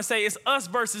was trying to say it's us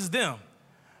versus them.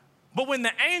 But when the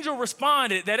angel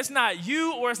responded that it's not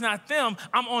you or it's not them,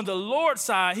 I'm on the Lord's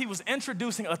side, he was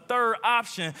introducing a third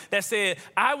option that said,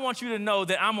 I want you to know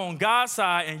that I'm on God's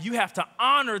side and you have to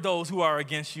honor those who are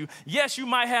against you. Yes, you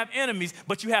might have enemies,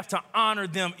 but you have to honor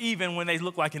them even when they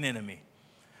look like an enemy.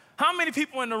 How many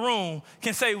people in the room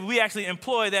can say we actually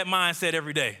employ that mindset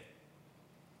every day?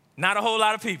 Not a whole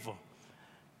lot of people.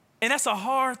 And that's a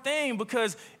hard thing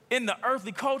because in the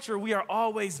earthly culture, we are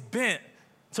always bent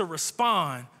to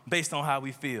respond based on how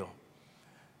we feel.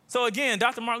 So again,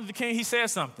 Dr. Martin Luther King, he said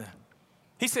something.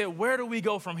 He said, where do we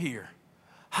go from here?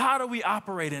 How do we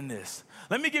operate in this?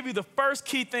 Let me give you the first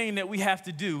key thing that we have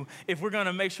to do if we're going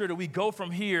to make sure that we go from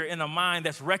here in a mind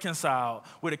that's reconciled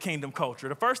with a kingdom culture.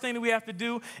 The first thing that we have to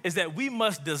do is that we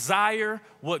must desire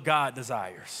what God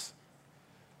desires.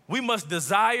 We must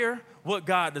desire what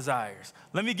God desires.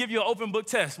 Let me give you an open book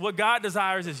test. What God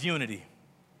desires is unity.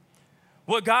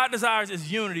 What God desires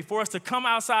is unity, for us to come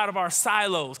outside of our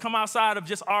silos, come outside of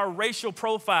just our racial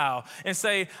profile and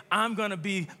say, I'm going to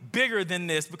be bigger than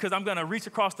this because I'm going to reach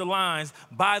across the lines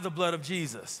by the blood of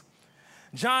Jesus.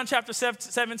 John chapter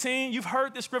 17, you've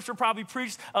heard this scripture probably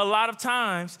preached a lot of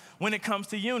times when it comes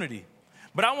to unity.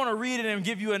 But I want to read it and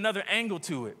give you another angle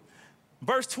to it.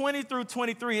 Verse 20 through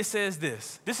 23, it says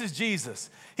this. This is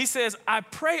Jesus. He says, I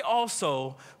pray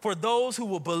also for those who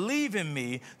will believe in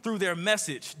me through their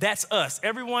message. That's us.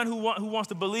 Everyone who wants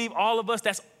to believe, all of us,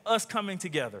 that's us coming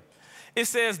together. It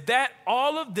says that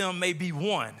all of them may be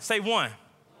one. Say one.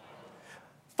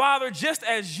 Father, just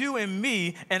as you in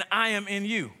me and I am in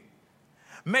you,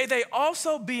 may they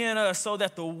also be in us so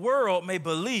that the world may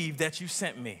believe that you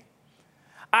sent me.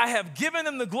 I have given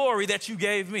them the glory that you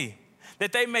gave me,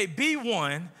 that they may be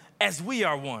one as we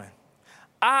are one.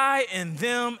 I in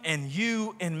them and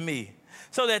you in me,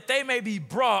 so that they may be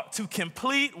brought to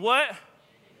complete what?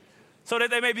 So that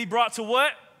they may be brought to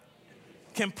what?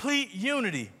 Complete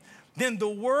unity. then the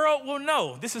world will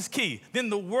know, this is key, then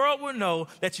the world will know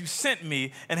that you sent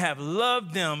me and have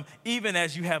loved them even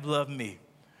as you have loved me.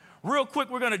 Real quick,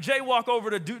 we're going to jaywalk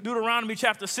over to Deuteronomy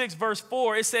chapter 6, verse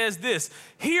 4. It says this,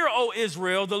 "Hear, O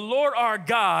Israel, the Lord our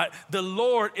God, the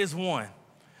Lord is one."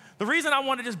 The reason I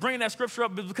want to just bring that scripture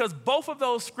up is because both of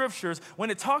those scriptures, when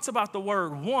it talks about the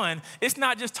word one, it's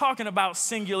not just talking about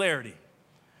singularity.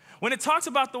 When it talks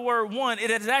about the word one,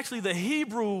 it is actually the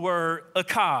Hebrew word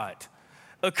echad.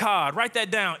 Echad, write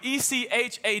that down,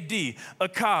 E-C-H-A-D,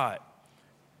 echad.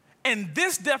 And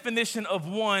this definition of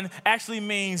one actually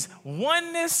means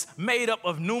oneness made up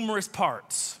of numerous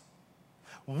parts.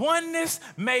 Oneness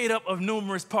made up of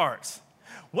numerous parts.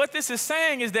 What this is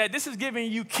saying is that this is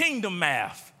giving you kingdom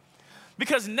math.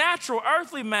 Because natural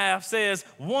earthly math says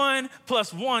 1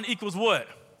 + 1 = what?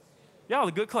 Y'all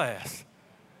a good class.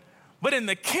 But in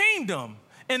the kingdom,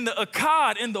 in the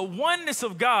echad, in the oneness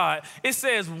of God, it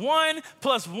says 1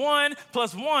 + 1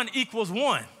 + 1 =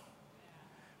 1.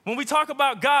 When we talk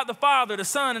about God the Father, the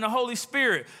Son, and the Holy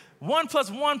Spirit, 1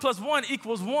 + 1 + 1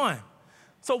 = 1.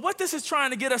 So what this is trying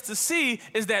to get us to see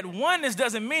is that oneness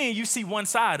doesn't mean you see one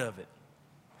side of it.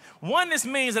 Oneness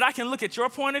means that I can look at your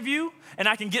point of view and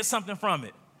I can get something from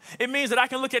it. It means that I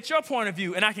can look at your point of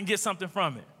view and I can get something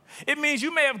from it. It means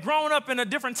you may have grown up in a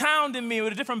different town than me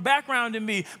with a different background than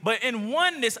me, but in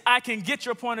oneness, I can get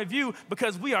your point of view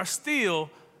because we are still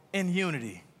in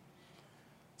unity.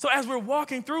 So as we're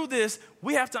walking through this,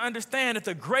 we have to understand that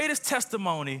the greatest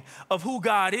testimony of who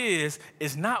God is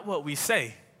not what we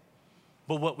say,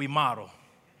 but what we model.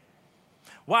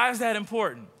 Why is that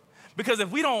important? Because if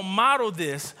we don't model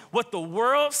this, what the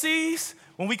world sees,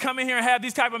 when we come in here and have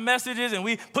these type of messages and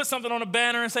we put something on a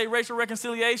banner and say racial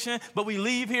reconciliation, but we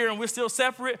leave here and we're still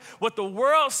separate, what the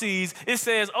world sees, it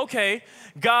says, okay,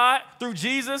 God, through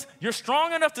Jesus, you're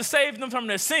strong enough to save them from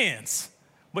their sins,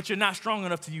 but you're not strong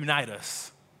enough to unite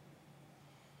us.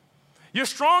 You're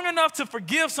strong enough to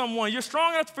forgive someone. You're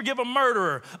strong enough to forgive a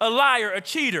murderer, a liar, a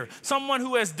cheater, someone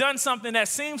who has done something that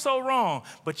seems so wrong,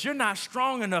 but you're not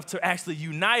strong enough to actually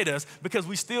unite us because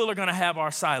we still are going to have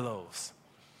our silos.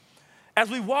 As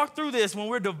we walk through this, when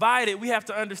we're divided, we have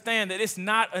to understand that it's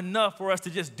not enough for us to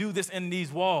just do this in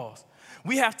these walls.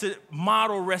 We have to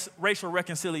model racial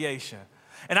reconciliation.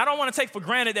 And I don't want to take for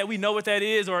granted that we know what that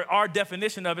is or our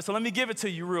definition of it, so let me give it to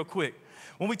you real quick.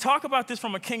 When we talk about this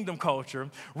from a kingdom culture,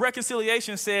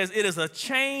 reconciliation says it is a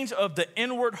change of the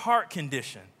inward heart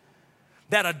condition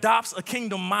that adopts a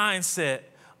kingdom mindset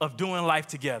of doing life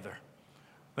together.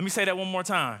 Let me say that one more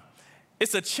time.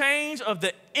 It's a change of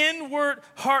the inward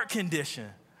heart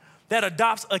condition that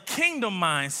adopts a kingdom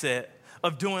mindset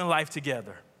of doing life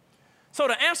together. So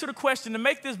to answer the question, to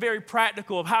make this very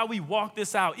practical of how we walk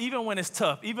this out, even when it's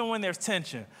tough, even when there's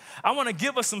tension, I want to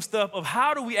give us some stuff of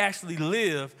how do we actually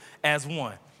live as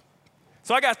one.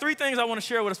 So I got 3 things I want to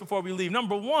share with us before we leave.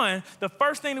 Number 1, the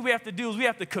first thing that we have to do is we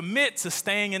have to commit to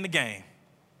staying in the game.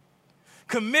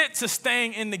 Commit to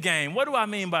staying in the game. What do I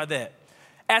mean by that?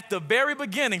 At the very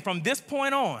beginning, from this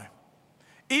point on,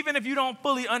 even if you don't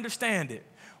fully understand it,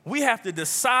 we have to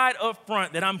decide up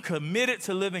front that I'm committed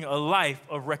to living a life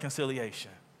of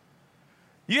reconciliation.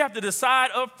 You have to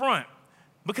decide up front,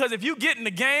 because if you get in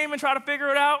the game and try to figure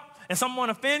it out and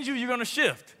someone offends you, you're going to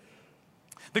shift.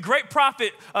 The great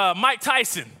prophet Mike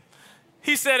Tyson,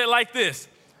 he said it like this: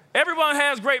 everyone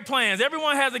has great plans.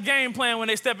 Everyone has a game plan when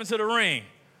they step into the ring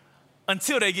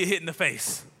until they get hit in the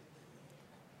face.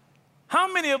 How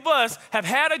many of us have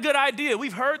had a good idea?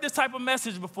 We've heard this type of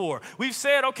message before. We've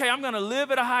said, okay, I'm going to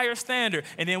live at a higher standard,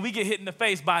 and then we get hit in the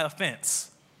face by offense.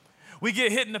 We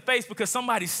get hit in the face because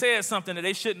somebody said something that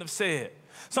they shouldn't have said.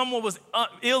 Someone was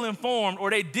ill-informed, or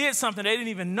they did something they didn't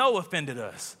even know offended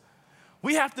us.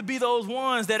 We have to be those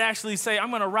ones that actually say, I'm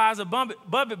going to rise above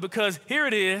it because here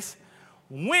it is,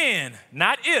 when,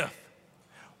 not if,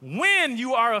 when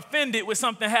you are offended when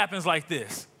something happens like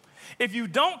this. If you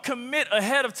don't commit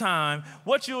ahead of time,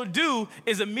 what you'll do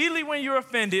is immediately when you're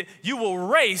offended, you will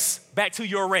race back to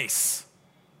your race.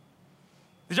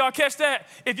 Did y'all catch that?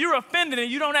 If you're offended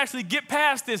and you don't actually get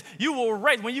past this, you will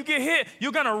race. When you get hit,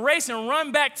 you're going to race and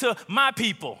run back to my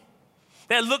people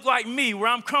that look like me, where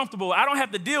I'm comfortable. I don't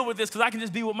have to deal with this because I can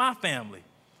just be with my family.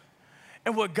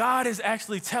 And what God is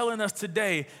actually telling us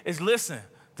today is, listen,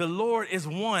 the Lord is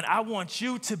one. I want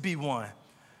you to be one.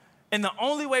 And the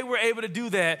only way we're able to do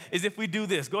that is if we do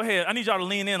this. Go ahead. I need y'all to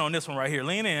lean in on this one right here.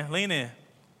 Lean in, lean in,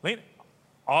 lean in.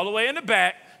 All the way in the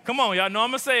back. Come on, y'all know I'm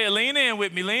going to say it. Lean in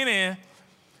with me, lean in.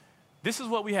 This is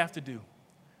what we have to do.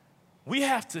 We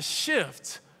have to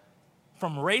shift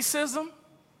from racism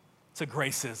to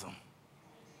gracism.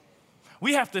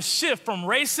 We have to shift from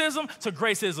racism to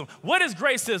gracism. What is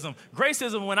gracism?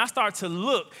 Gracism, when I start to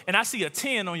look and I see a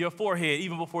 10 on your forehead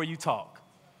even before you talk.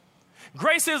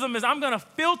 Gracism is I'm going to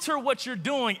filter what you're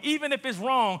doing, even if it's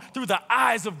wrong, through the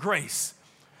eyes of grace.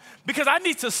 Because I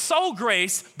need to sow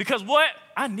grace because what?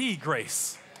 I need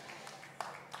grace.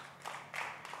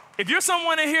 If you're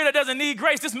someone in here that doesn't need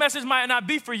grace, this message might not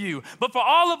be for you. But for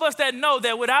all of us that know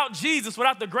that without Jesus,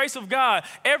 without the grace of God,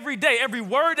 every day, every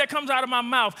word that comes out of my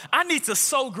mouth, I need to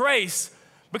sow grace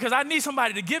because I need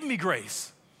somebody to give me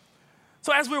grace.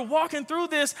 So as we're walking through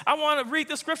this, I want to read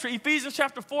the scripture, Ephesians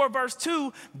chapter 4, verse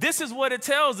 2. This is what it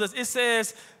tells us. It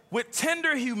says, with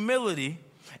tender humility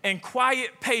and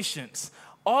quiet patience,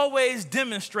 always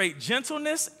demonstrate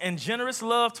gentleness and generous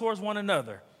love towards one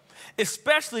another,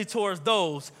 especially towards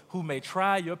those who may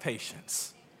try your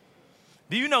patience.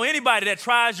 Do you know anybody that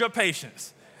tries your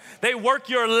patience? They work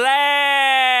your last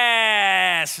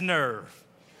nerve.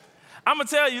 I'm going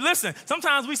to tell you, listen,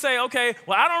 sometimes we say, okay,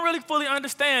 well, I don't really fully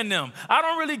understand them. I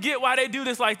don't really get why they do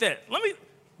this like that.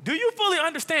 Do you fully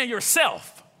understand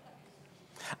yourself?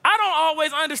 I don't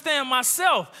always understand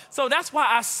myself. So that's why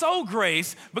I sow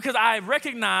grace, because I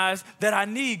recognize that I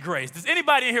need grace. Does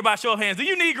anybody in here, by show of hands, do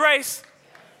you need grace?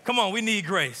 Come on, we need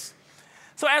grace.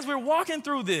 So as we're walking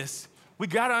through this, we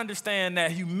got to understand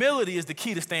that humility is the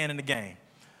key to staying in the game.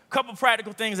 A couple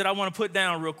practical things that I want to put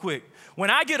down real quick. When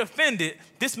I get offended,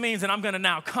 this means that I'm going to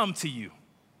now come to you.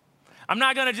 I'm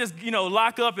not going to just,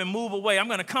 lock up and move away. I'm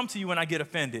going to come to you when I get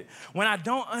offended. When I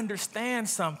don't understand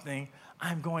something,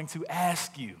 I'm going to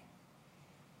ask you.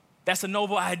 That's a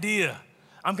noble idea.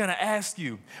 I'm going to ask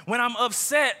you. When I'm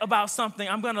upset about something,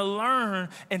 I'm going to learn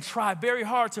and try very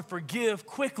hard to forgive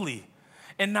quickly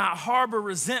and not harbor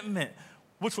resentment,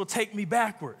 which will take me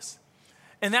backwards.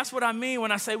 And that's what I mean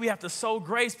when I say we have to sow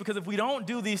grace, because if we don't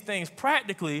do these things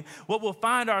practically, what we'll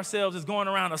find ourselves is going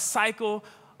around a cycle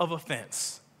of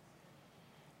offense.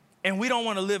 And we don't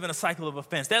want to live in a cycle of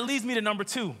offense. That leads me to number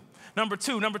two,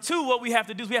 what we have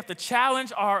to do is we have to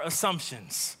challenge our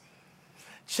assumptions.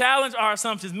 Challenge our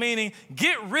assumptions, meaning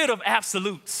get rid of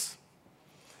absolutes.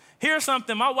 Here's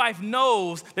something, my wife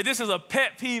knows that this is a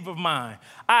pet peeve of mine.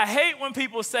 I hate when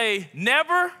people say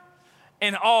never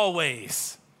and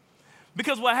always.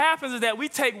 Because what happens is that we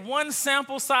take one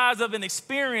sample size of an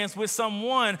experience with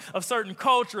someone of certain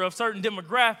culture, of certain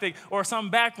demographic, or some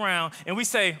background, and we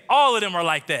say all of them are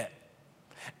like that.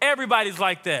 Everybody's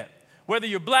like that. Whether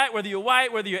you're black, whether you're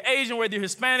white, whether you're Asian, whether you're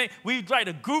Hispanic, we try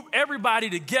to group everybody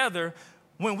together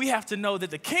when we have to know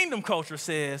that the kingdom culture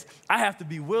says I have to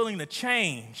be willing to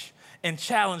change and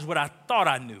challenge what I thought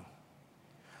I knew.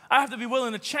 I have to be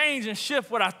willing to change and shift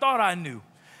what I thought I knew.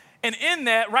 And in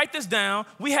that, write this down,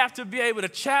 we have to be able to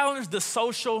challenge the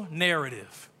social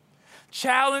narrative.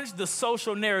 Challenge the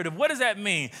social narrative. What does that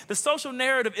mean? The social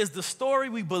narrative is the story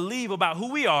we believe about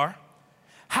who we are,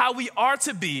 how we are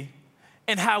to be,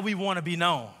 and how we want to be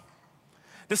known.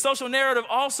 The social narrative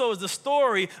also is the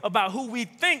story about who we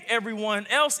think everyone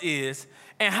else is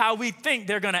and how we think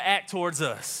they're going to act towards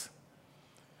us.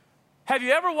 Have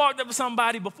you ever walked up to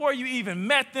somebody before you even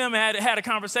met them and had a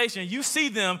conversation? You see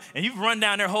them and you've run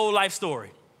down their whole life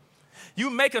story. You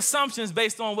make assumptions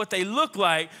based on what they look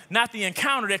like, not the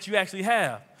encounter that you actually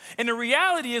have. And the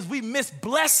reality is we miss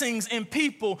blessings in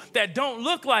people that don't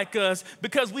look like us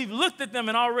because we've looked at them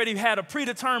and already had a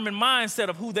predetermined mindset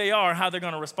of who they are and how they're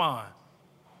going to respond.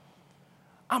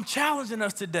 I'm challenging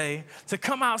us today to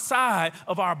come outside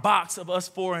of our box of us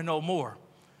four and no more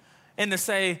and to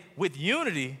say, with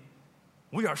unity,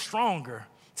 we are stronger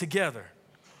together.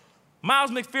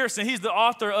 Miles McPherson, he's the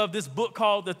author of this book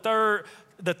called The Third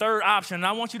Option. And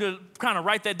I want you to kind of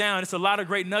write that down. It's a lot of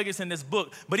great nuggets in this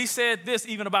book. But he said this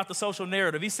even about the social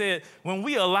narrative. He said, when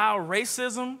we allow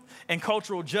racism and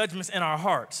cultural judgments in our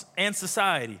hearts and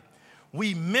society,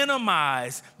 we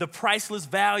minimize the priceless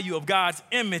value of God's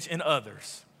image in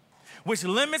others, which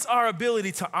limits our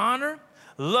ability to honor,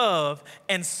 love,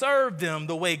 and serve them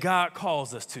the way God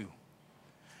calls us to.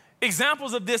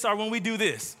 Examples of this are when we do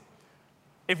this.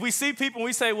 If we see people and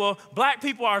we say, well, black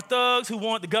people are thugs who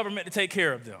want the government to take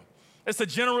care of them. It's a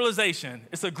generalization.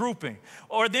 It's a grouping.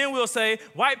 Or then we'll say,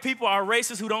 white people are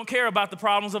racists who don't care about the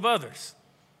problems of others.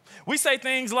 We say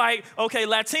things like, okay,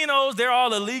 Latinos, they're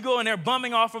all illegal and they're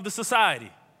bumming off of the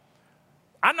society.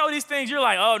 I know these things, you're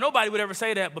like, oh, nobody would ever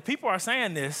say that, but people are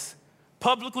saying this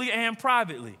publicly and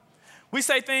privately. We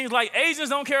say things like Asians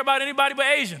don't care about anybody but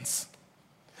Asians.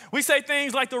 We say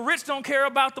things like the rich don't care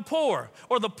about the poor,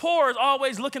 or the poor is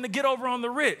always looking to get over on the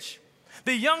rich.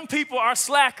 The young people are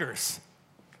slackers.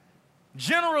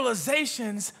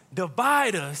 Generalizations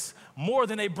divide us more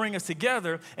than they bring us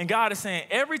together. And God is saying,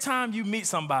 every time you meet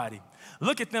somebody,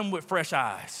 look at them with fresh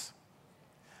eyes.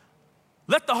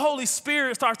 Let the Holy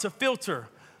Spirit start to filter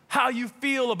how you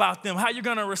feel about them, how you're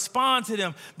going to respond to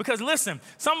them. Because listen,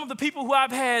 some of the people who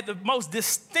I've had the most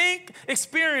distinct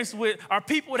experience with are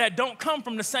people that don't come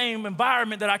from the same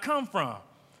environment that I come from.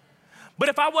 But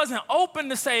if I wasn't open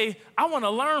to say, I want to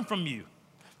learn from you,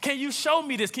 can you show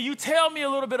me this? Can you tell me a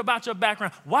little bit about your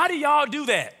background? Why do y'all do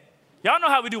that? Y'all know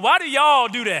how we do. Why do y'all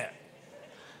do that?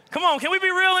 Come on, can we be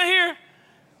real in here?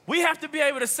 We have to be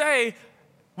able to say,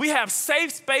 we have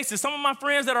safe spaces. Some of my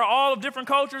friends that are all of different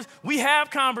cultures, we have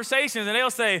conversations and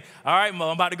they'll say, all right, Mo,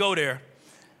 I'm about to go there.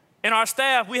 In our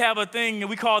staff, we have a thing that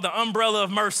we call the umbrella of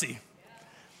mercy.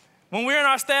 When we're in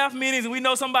our staff meetings and we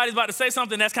know somebody's about to say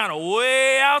something that's kind of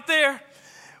way out there,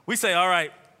 we say, all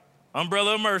right,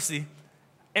 umbrella of mercy.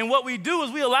 And what we do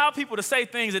is we allow people to say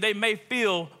things that they may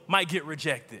feel might get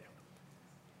rejected.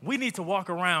 We need to walk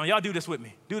around. Y'all do this with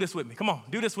me. Do this with me. Come on,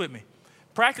 do this with me.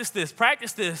 Practice this.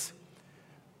 Practice this.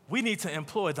 We need to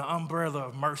employ the umbrella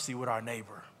of mercy with our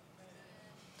neighbor.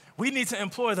 We need to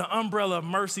employ the umbrella of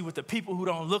mercy with the people who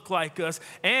don't look like us.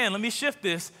 And let me shift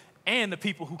this, and the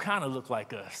people who kind of look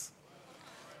like us.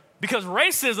 Because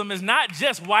racism is not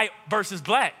just white versus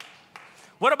black.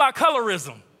 What about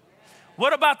colorism?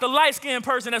 What about the light-skinned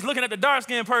person that's looking at the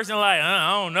dark-skinned person like,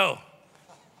 I don't know?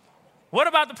 What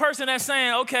about the person that's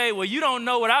saying, okay, well, you don't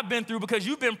know what I've been through because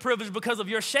you've been privileged because of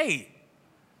your shade?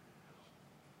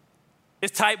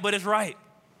 It's tight, but it's right.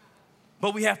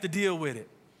 But we have to deal with it.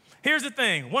 Here's the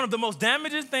thing. One of the most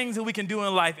damaging things that we can do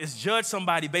in life is judge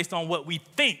somebody based on what we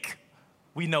think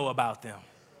we know about them.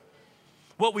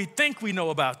 What we think we know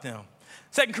about them.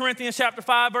 2 Corinthians chapter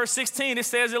 5, verse 16, it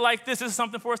says it like this. This is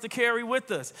something for us to carry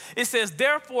with us. It says,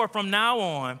 therefore, from now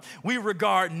on, we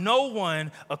regard no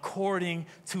one according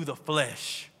to the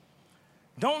flesh.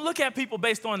 Don't look at people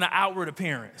based on the outward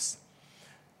appearance.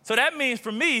 So that means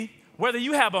for me, whether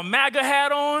you have a MAGA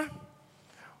hat on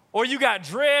or you got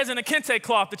dreads and a kente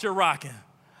cloth that you're rocking,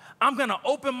 I'm going to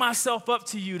open myself up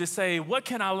to you to say, what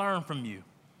can I learn from you?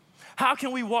 How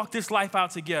can we walk this life out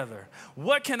together?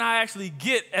 What can I actually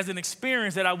get as an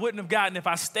experience that I wouldn't have gotten if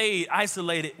I stayed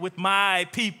isolated with my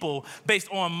people based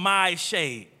on my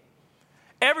shade?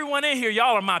 Everyone in here,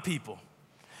 y'all are my people.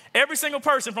 Every single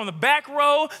person from the back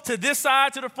row to this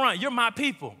side to the front, you're my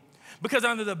people. Because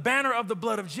under the banner of the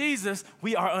blood of Jesus,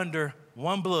 we are under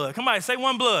one blood. Come on, say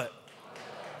one blood.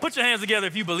 Put your hands together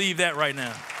if you believe that right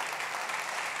now.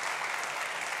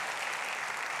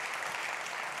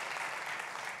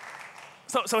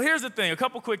 So here's the thing, a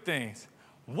couple quick things.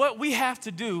 What we have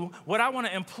to do, what I want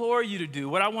to implore you to do,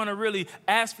 what I want to really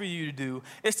ask for you to do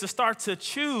is to start to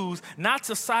choose not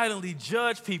to silently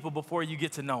judge people before you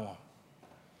get to know them.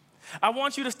 I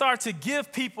want you to start to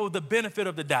give people the benefit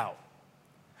of the doubt.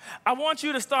 I want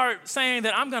you to start saying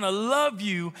that I'm going to love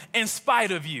you in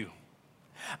spite of you.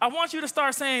 I want you to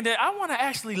start saying that I want to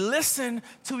actually listen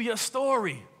to your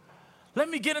story. Let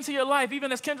me get into your life,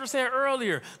 even as Kendra said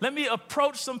earlier. Let me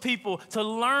approach some people to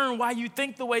learn why you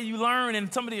think the way you learn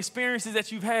and some of the experiences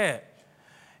that you've had.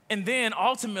 And then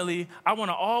ultimately, I want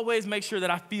to always make sure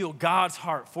that I feel God's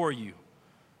heart for you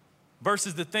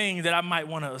versus the thing that I might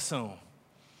want to assume.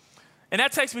 And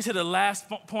that takes me to the last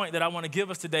point that I want to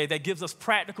give us today that gives us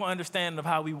practical understanding of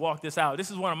how we walk this out. This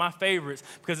is one of my favorites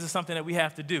because it's something that we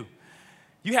have to do.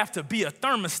 You have to be a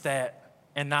thermostat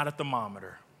and not a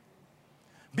thermometer.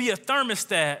 Be a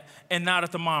thermostat and not a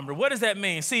thermometer. What does that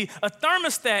mean? See, a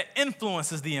thermostat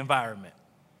influences the environment,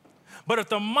 but a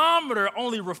thermometer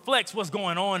only reflects what's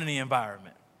going on in the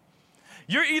environment.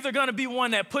 You're either going to be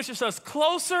one that pushes us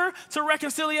closer to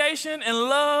reconciliation and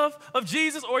love of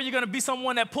Jesus, or you're going to be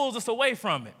someone that pulls us away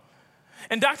from it.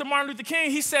 And Dr. Martin Luther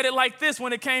King, he said it like this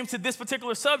when it came to this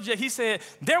particular subject. He said,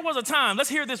 there was a time, let's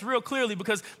hear this real clearly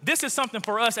because this is something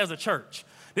for us as a church.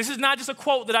 This is not just a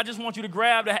quote that I just want you to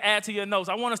grab to add to your notes.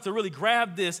 I want us to really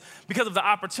grab this because of the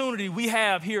opportunity we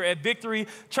have here at Victory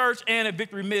Church and at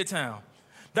Victory Midtown.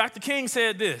 Dr. King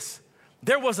said this,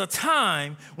 there was a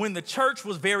time when the church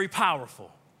was very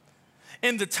powerful.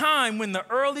 In the time when the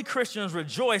early Christians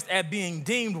rejoiced at being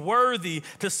deemed worthy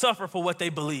to suffer for what they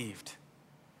believed.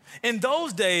 In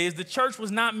those days, the church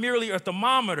was not merely a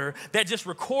thermometer that just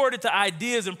recorded the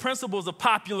ideas and principles of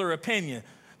popular opinion,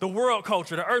 the world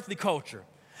culture, the earthly culture.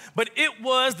 But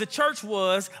the church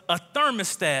was a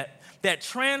thermostat that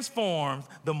transformed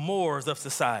the mores of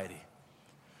society.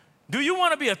 Do you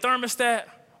want to be a thermostat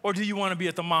or do you want to be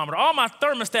a thermometer? All my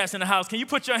thermostats in the house, can you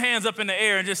put your hands up in the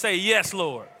air and just say, yes,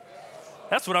 Lord?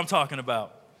 That's what I'm talking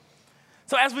about.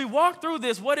 So as we walk through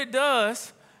this, what it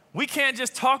does, we can't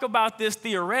just talk about this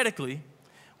theoretically.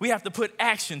 we have to put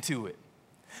action to it.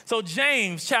 So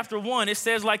James chapter 1, it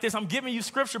says like this. I'm giving you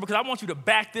scripture because I want you to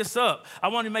back this up. I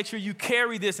want to make sure you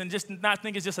carry this and just not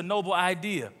think it's just a noble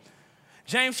idea.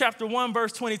 James chapter 1,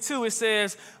 verse 22, it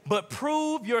says, but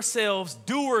prove yourselves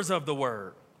doers of the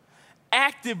word,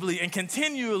 actively and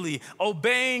continually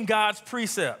obeying God's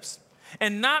precepts,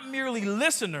 and not merely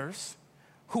listeners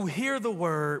who hear the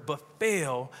word but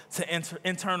fail to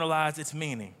internalize its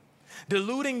meaning,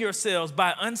 deluding yourselves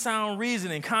by unsound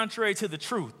reasoning contrary to the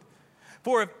truth.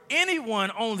 For if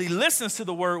anyone only listens to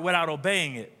the word without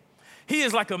obeying it, he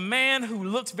is like a man who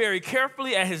looks very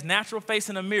carefully at his natural face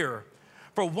in a mirror.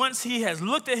 For once he has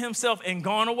looked at himself and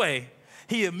gone away,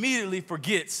 he immediately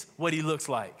forgets what he looks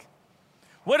like.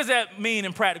 What does that mean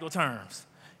in practical terms?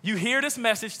 You hear this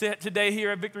message today here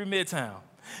at Victory Midtown.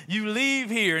 You leave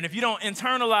here, and if you don't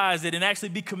internalize it and actually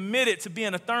be committed to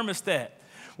being a thermostat,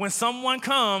 when someone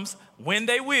comes, when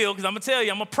they will, because I'm going to tell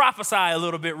you, I'm going to prophesy a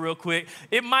little bit real quick.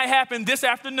 It might happen this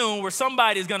afternoon where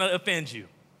somebody is going to offend you.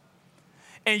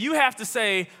 And you have to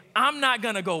say, I'm not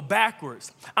going to go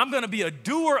backwards. I'm going to be a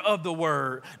doer of the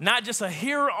word, not just a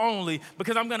hearer only,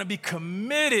 because I'm going to be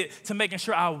committed to making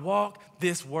sure I walk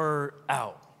this word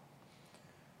out.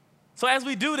 So as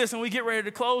we do this and we get ready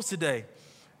to close today,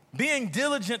 being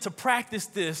diligent to practice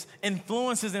this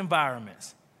influences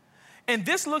environments. And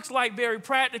this looks like very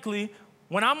practically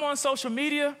when I'm on social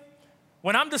media,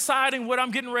 when I'm deciding what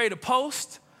I'm getting ready to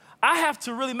post, I have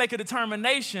to really make a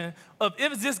determination of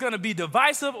if this going to be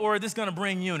divisive or is this going to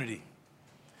bring unity.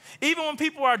 Even when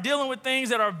people are dealing with things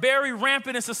that are very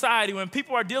rampant in society, when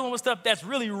people are dealing with stuff that's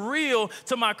really real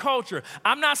to my culture,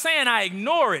 I'm not saying I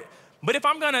ignore it, but if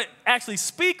I'm going to actually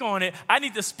speak on it, I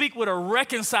need to speak with a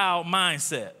reconciled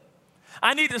mindset.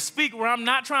 I need to speak where I'm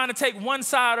not trying to take one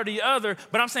side or the other,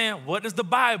 but I'm saying, what does the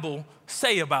Bible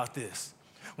say about this?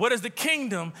 What does the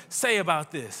kingdom say about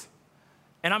this?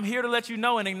 And I'm here to let you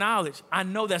know and acknowledge, I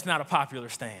know that's not a popular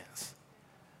stance.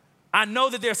 I know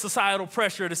that there's societal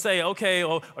pressure to say, okay,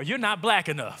 or you're not black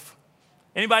enough.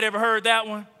 Anybody ever heard that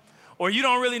one? Or you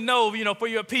don't really know, for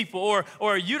your people,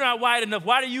 or you're not white enough.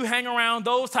 Why do you hang around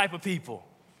those type of people?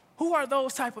 Who are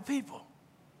those type of people?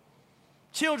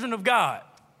 Children of God.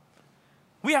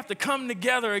 We have to come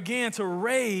together again to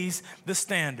raise the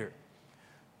standard.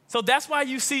 So that's why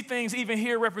you see things even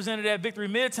here represented at Victory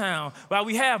Midtown, while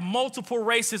we have multiple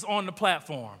races on the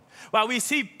platform, while we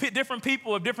see different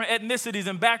people of different ethnicities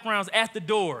and backgrounds at the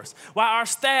doors, while our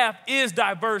staff is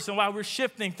diverse and while we're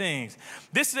shifting things.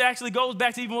 This actually goes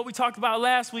back to even what we talked about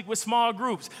last week with small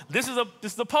groups. This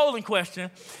is a polling question.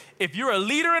 If you're a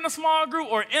leader in a small group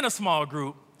or in a small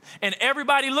group and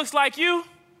everybody looks like you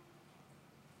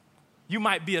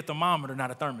might be a thermometer, not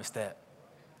a thermostat.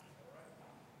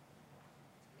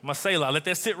 Masela, let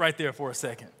that sit right there for a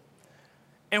second.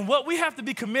 And what we have to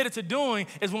be committed to doing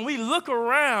is when we look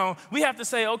around, we have to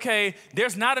say, okay,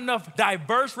 there's not enough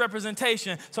diverse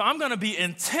representation, so I'm going to be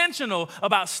intentional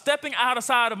about stepping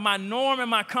outside of my norm and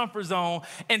my comfort zone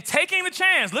and taking the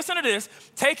chance, listen to this,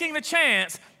 taking the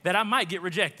chance that I might get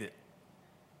rejected.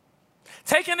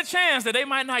 Taking the chance that they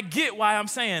might not get why I'm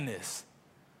saying this.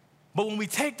 But when we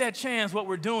take that chance, what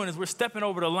we're doing is we're stepping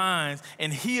over the lines,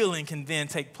 and healing can then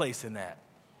take place in that.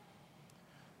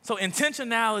 So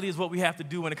intentionality is what we have to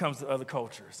do when it comes to other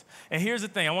cultures. And here's the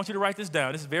thing. I want you to write this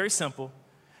down. This is very simple.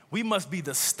 We must be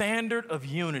the standard of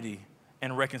unity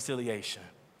and reconciliation.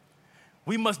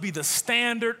 We must be the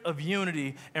standard of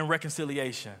unity and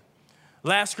reconciliation.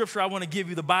 Last scripture I want to give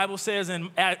you, the Bible says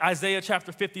in Isaiah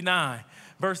chapter 59,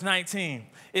 verse 19,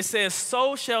 it says,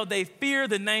 so shall they fear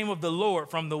the name of the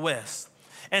Lord from the west,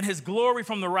 and his glory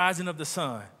from the rising of the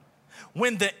sun.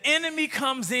 When the enemy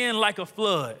comes in like a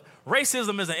flood,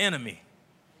 racism is an enemy.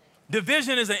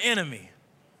 Division is an enemy.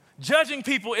 Judging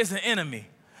people is an enemy.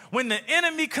 When the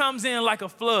enemy comes in like a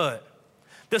flood,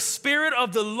 the Spirit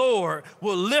of the Lord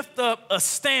will lift up a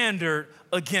standard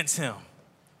against him.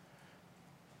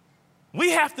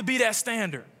 We have to be that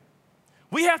standard.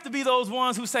 We have to be those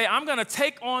ones who say, I'm going to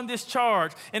take on this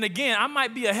charge. And again, I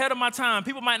might be ahead of my time.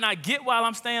 People might not get why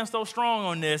I'm staying so strong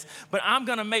on this, but I'm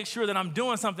going to make sure that I'm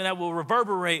doing something that will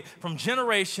reverberate from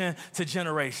generation to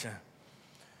generation.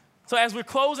 So as we're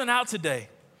closing out today,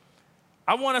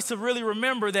 I want us to really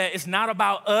remember that it's not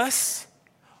about us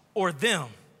or them.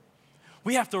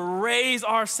 We have to raise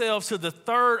ourselves to the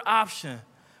third option,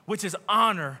 which is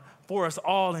honor for us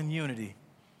all in unity.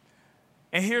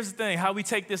 And here's the thing, how we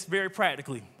take this very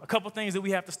practically. A couple things that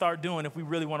we have to start doing if we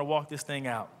really want to walk this thing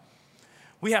out.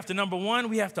 We have to, number one,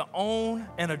 we have to own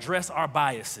and address our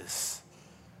biases.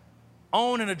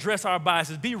 Own and address our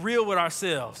biases. Be real with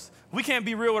ourselves. We can't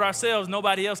be real with ourselves.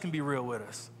 Nobody else can be real with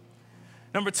us.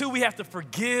 Number two, we have to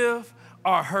forgive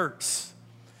our hurts,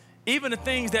 even the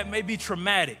things that may be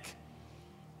traumatic.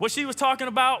 What she was talking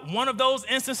about, one of those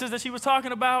instances that she was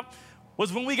talking about,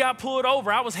 was when we got pulled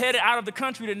over. I was headed out of the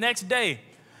country the next day.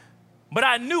 But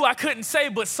I knew I couldn't say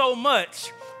but so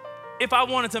much if I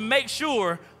wanted to make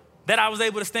sure that I was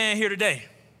able to stand here today.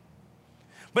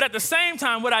 But at the same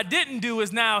time, what I didn't do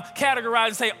is now categorize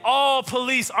and say all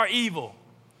police are evil.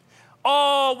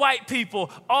 All white people,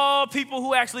 all people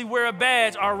who actually wear a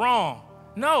badge are wrong.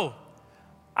 No.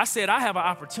 I said I have an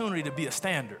opportunity to be a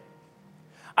standard.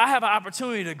 I have an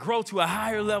opportunity to grow to a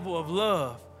higher level of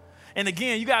love. And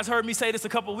again, you guys heard me say this a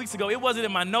couple weeks ago. It wasn't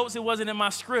in my notes. It wasn't in my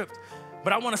script.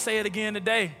 But I want to say it again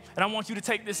today, and I want you to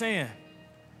take this in.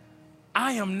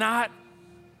 I'm going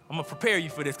to prepare you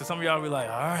for this because some of y'all will be like,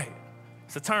 all right,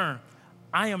 it's a term.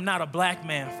 I am not a black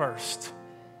man first.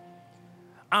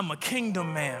 I'm a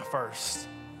kingdom man first.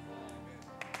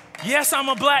 Yes, I'm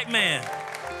a black man.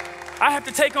 I have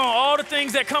to take on all the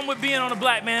things that come with being on a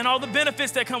black man, all the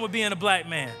benefits that come with being a black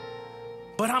man.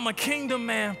 But I'm a kingdom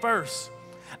man first.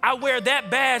 I wear that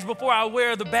badge before I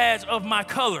wear the badge of my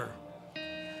color.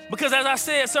 Because as I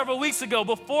said several weeks ago,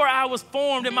 before I was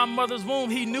formed in my mother's womb,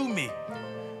 he knew me.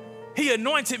 He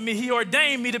anointed me. He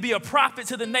ordained me to be a prophet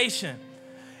to the nation.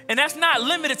 And that's not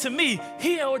limited to me.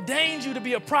 He ordained you to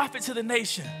be a prophet to the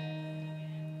nation.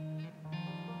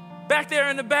 Back there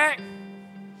in the back,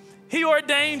 he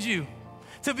ordained you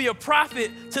to be a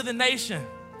prophet to the nation.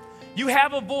 You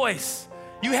have a voice.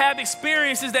 You have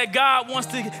experiences that God wants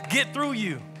to get through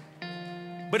you.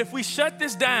 But if we shut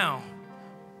this down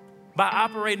by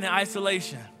operating in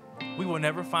isolation, we will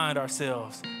never find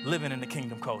ourselves living in the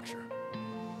kingdom culture.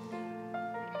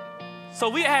 So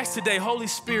we ask today, Holy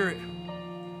Spirit,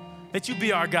 that you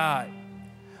be our God.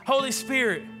 Holy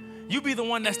Spirit, you be the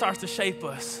one that starts to shape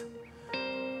us.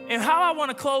 And how I want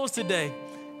to close today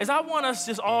is I want us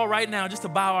just all right now just to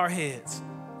bow our heads.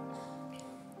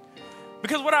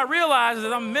 Because what I realize is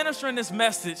that I'm ministering this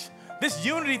message, this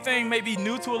unity thing may be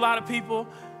new to a lot of people.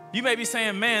 You may be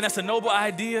saying, man, that's a noble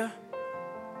idea.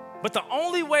 But the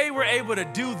only way we're able to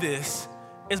do this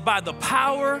is by the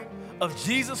power of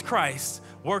Jesus Christ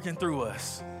working through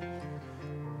us.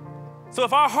 So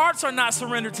if our hearts are not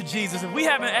surrendered to Jesus, if we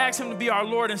haven't asked him to be our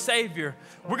Lord and Savior,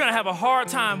 we're going to have a hard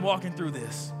time walking through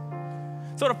this.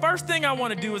 So the first thing I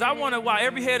want to do is while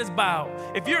every head is bowed,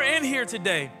 if you're in here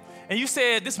today and you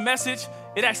said this message,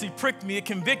 it actually pricked me, it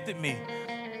convicted me.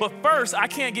 But first, I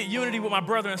can't get unity with my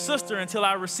brother and sister until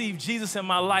I receive Jesus in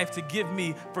my life to give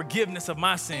me forgiveness of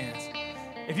my sins.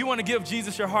 If you want to give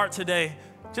Jesus your heart today,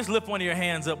 just lift one of your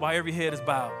hands up while every head is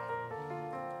bowed.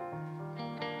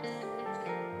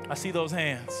 I see those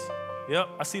hands. Yep,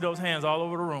 I see those hands all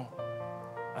over the room.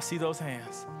 I see those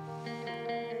hands.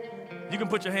 You can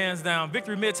put your hands down.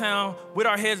 Victory Midtown, with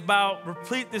our heads bowed,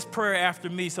 repeat this prayer after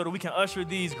me so that we can usher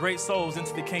these great souls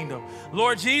into the kingdom.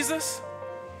 Lord Jesus,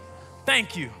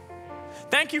 thank you.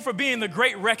 Thank you for being the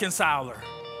great reconciler.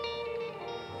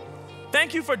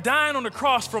 Thank you for dying on the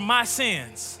cross for my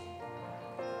sins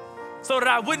so that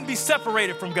I wouldn't be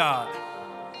separated from God.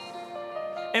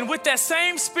 And with that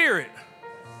same spirit,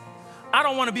 I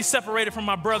don't want to be separated from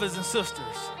my brothers and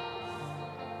sisters.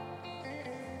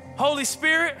 Holy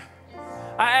Spirit,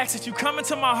 I ask that you come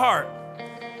into my heart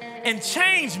and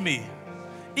change me,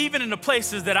 even in the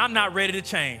places that I'm not ready to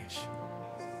change.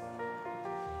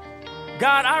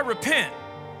 God, I repent,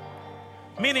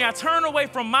 meaning I turn away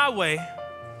from my way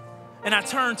and I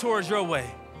turn towards your way,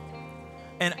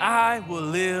 and I will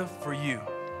live for you.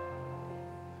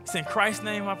 It's in Christ's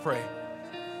name I pray.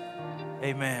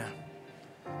 Amen.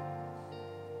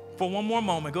 For one more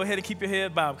moment, go ahead and keep your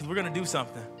head bowed because we're going to do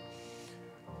something.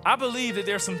 I believe that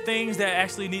there's some things that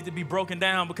actually need to be broken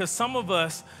down because some of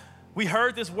us, we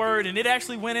heard this word and it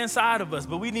actually went inside of us,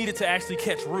 but we needed to actually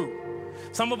catch root.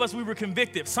 Some of us, we were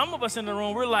convicted. Some of us in the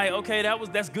room, we're like, okay,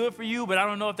 that's good for you, but I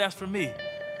don't know if that's for me.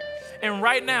 And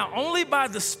right now, only by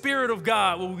the Spirit of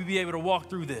God will we be able to walk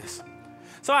through this.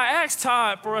 So I asked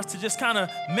Todd for us to just kind of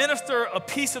minister a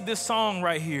piece of this song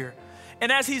right here.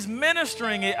 And as he's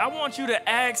ministering it, I want you to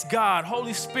ask God,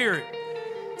 Holy Spirit,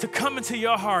 to come into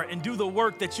your heart and do the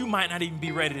work that you might not even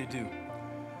be ready to do.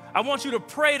 I want you to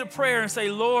pray the prayer and say,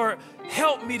 Lord,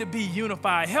 help me to be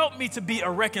unified. Help me to be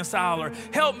a reconciler.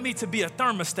 Help me to be a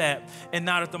thermostat and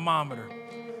not a thermometer.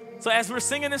 So as we're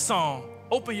singing this song,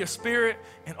 open your spirit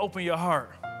and open your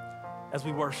heart as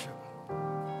we worship.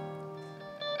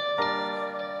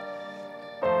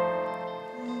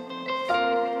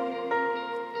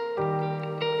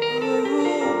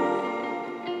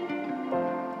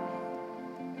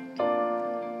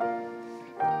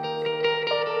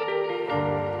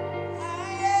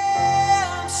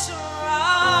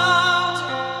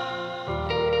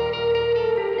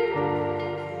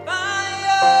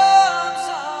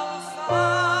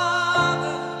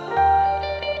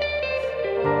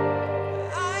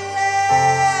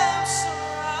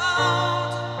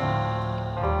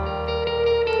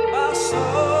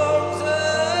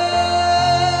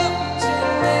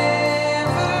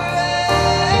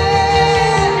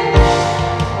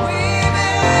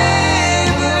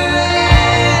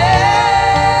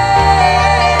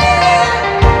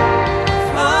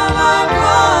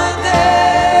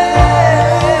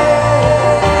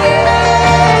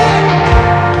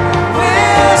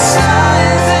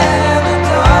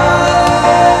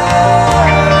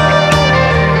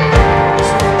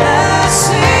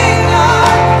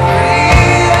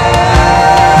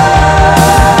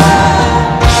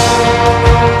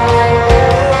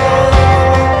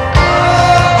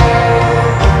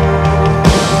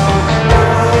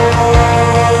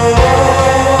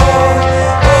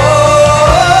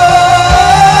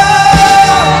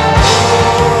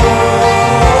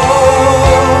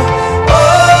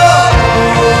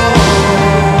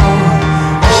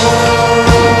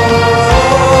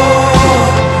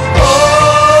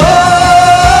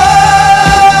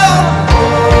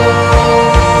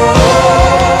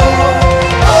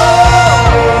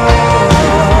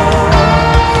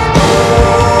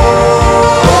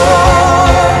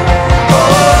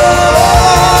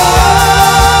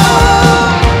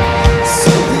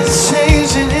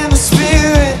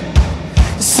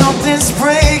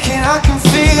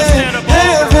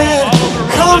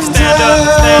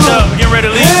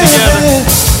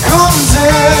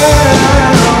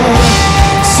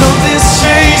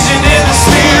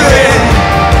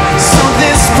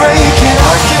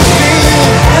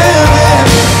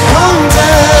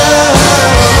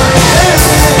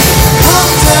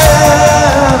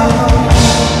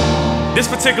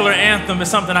 anthem is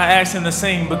something I asked him to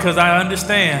sing because I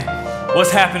understand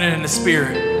what's happening in the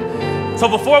spirit. So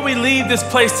before we leave this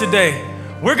place today,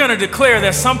 we're going to declare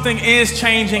that something is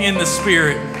changing in the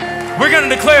spirit. We're going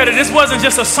to declare that this wasn't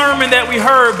just a sermon that we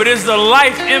heard, but it's the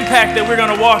life impact that we're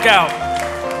going to walk out.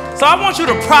 So I want you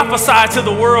to prophesy to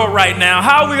the world right now.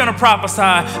 How are we going to prophesy?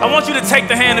 I want you to take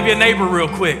the hand of your neighbor real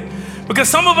quick, because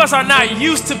some of us are not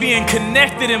used to being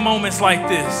connected in moments like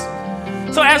this.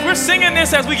 So as we're singing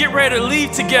this, as we get ready to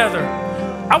leave together,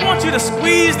 I want you to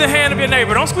squeeze the hand of your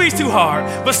neighbor. Don't squeeze too hard,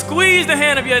 but squeeze the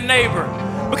hand of your neighbor.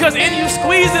 Because in you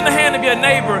squeezing the hand of your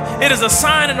neighbor, it is a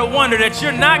sign and a wonder that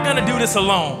you're not going to do this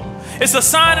alone. It's a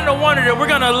sign and a wonder that we're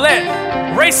going to let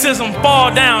racism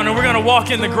fall down and we're going to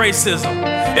walk into gracism.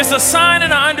 It's a sign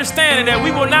and an understanding that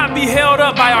we will not be held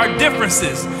up by our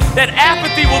differences, that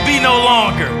apathy will be no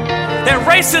longer, that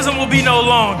racism will be no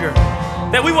longer,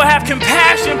 that we will have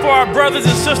compassion for our brothers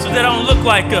and sisters that don't look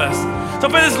like us.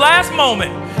 So for this last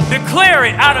moment, declare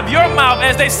it out of your mouth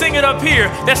as they sing it up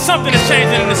here that something is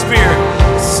changing in the spirit.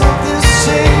 Something's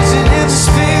changing in the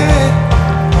spirit.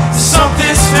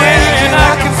 Something's breaking,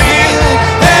 I can feel it.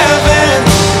 Heaven,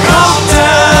 come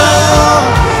down.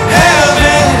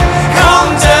 Heaven,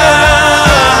 come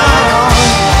down.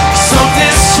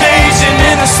 Something's changing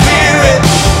in the spirit.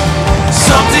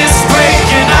 Something's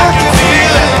breaking, I can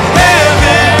feel it.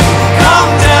 Heaven,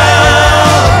 come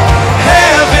down.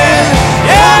 Heaven,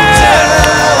 come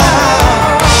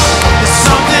down.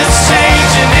 Something's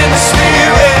changing in the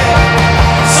spirit.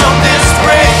 Something's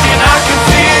breaking, I can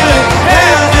feel it.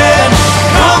 Heaven,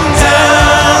 come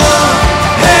down.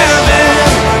 Heaven,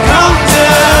 come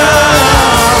down.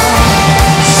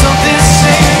 Something's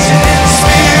changing in the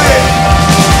spirit.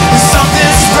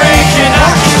 Something's breaking, I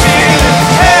can feel it.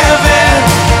 Heaven,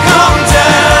 come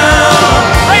down.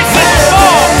 Racism,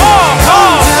 fall,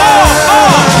 fall, fall,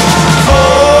 fall,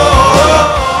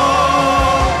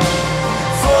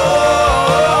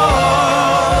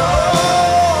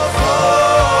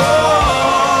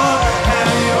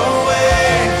 Have your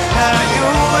way, have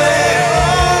your way.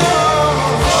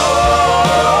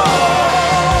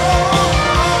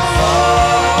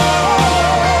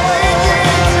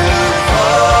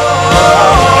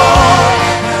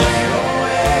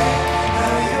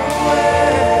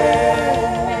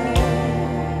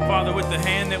 Father, with the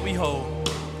hand that we hold,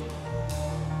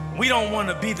 we don't want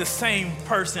to be the same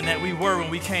person that we were when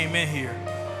we came in here.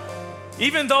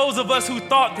 Even those of us who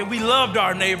thought that we loved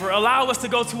our neighbor, allow us to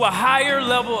go to a higher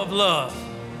level of love.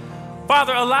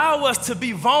 Father, allow us to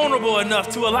be vulnerable enough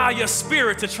to allow your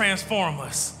spirit to transform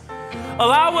us.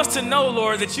 Allow us to know,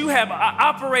 Lord, that you have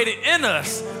operated in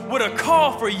us with a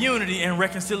call for unity and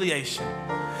reconciliation.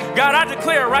 God, I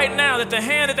declare right now that the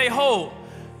hand that they hold,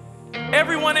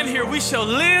 everyone in here, we shall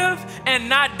live and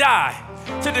not die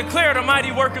to declare the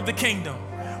mighty work of the kingdom.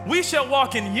 We shall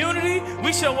walk in unity,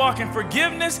 we shall walk in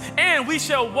forgiveness, and we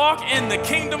shall walk in the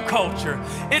kingdom culture.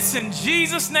 It's in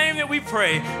Jesus' name that we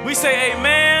pray. We say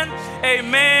amen,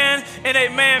 amen, and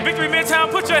amen. Victory Midtown,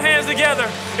 put your hands together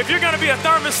if you're going to be a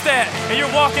thermostat and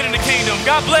you're walking in the kingdom.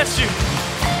 God bless you.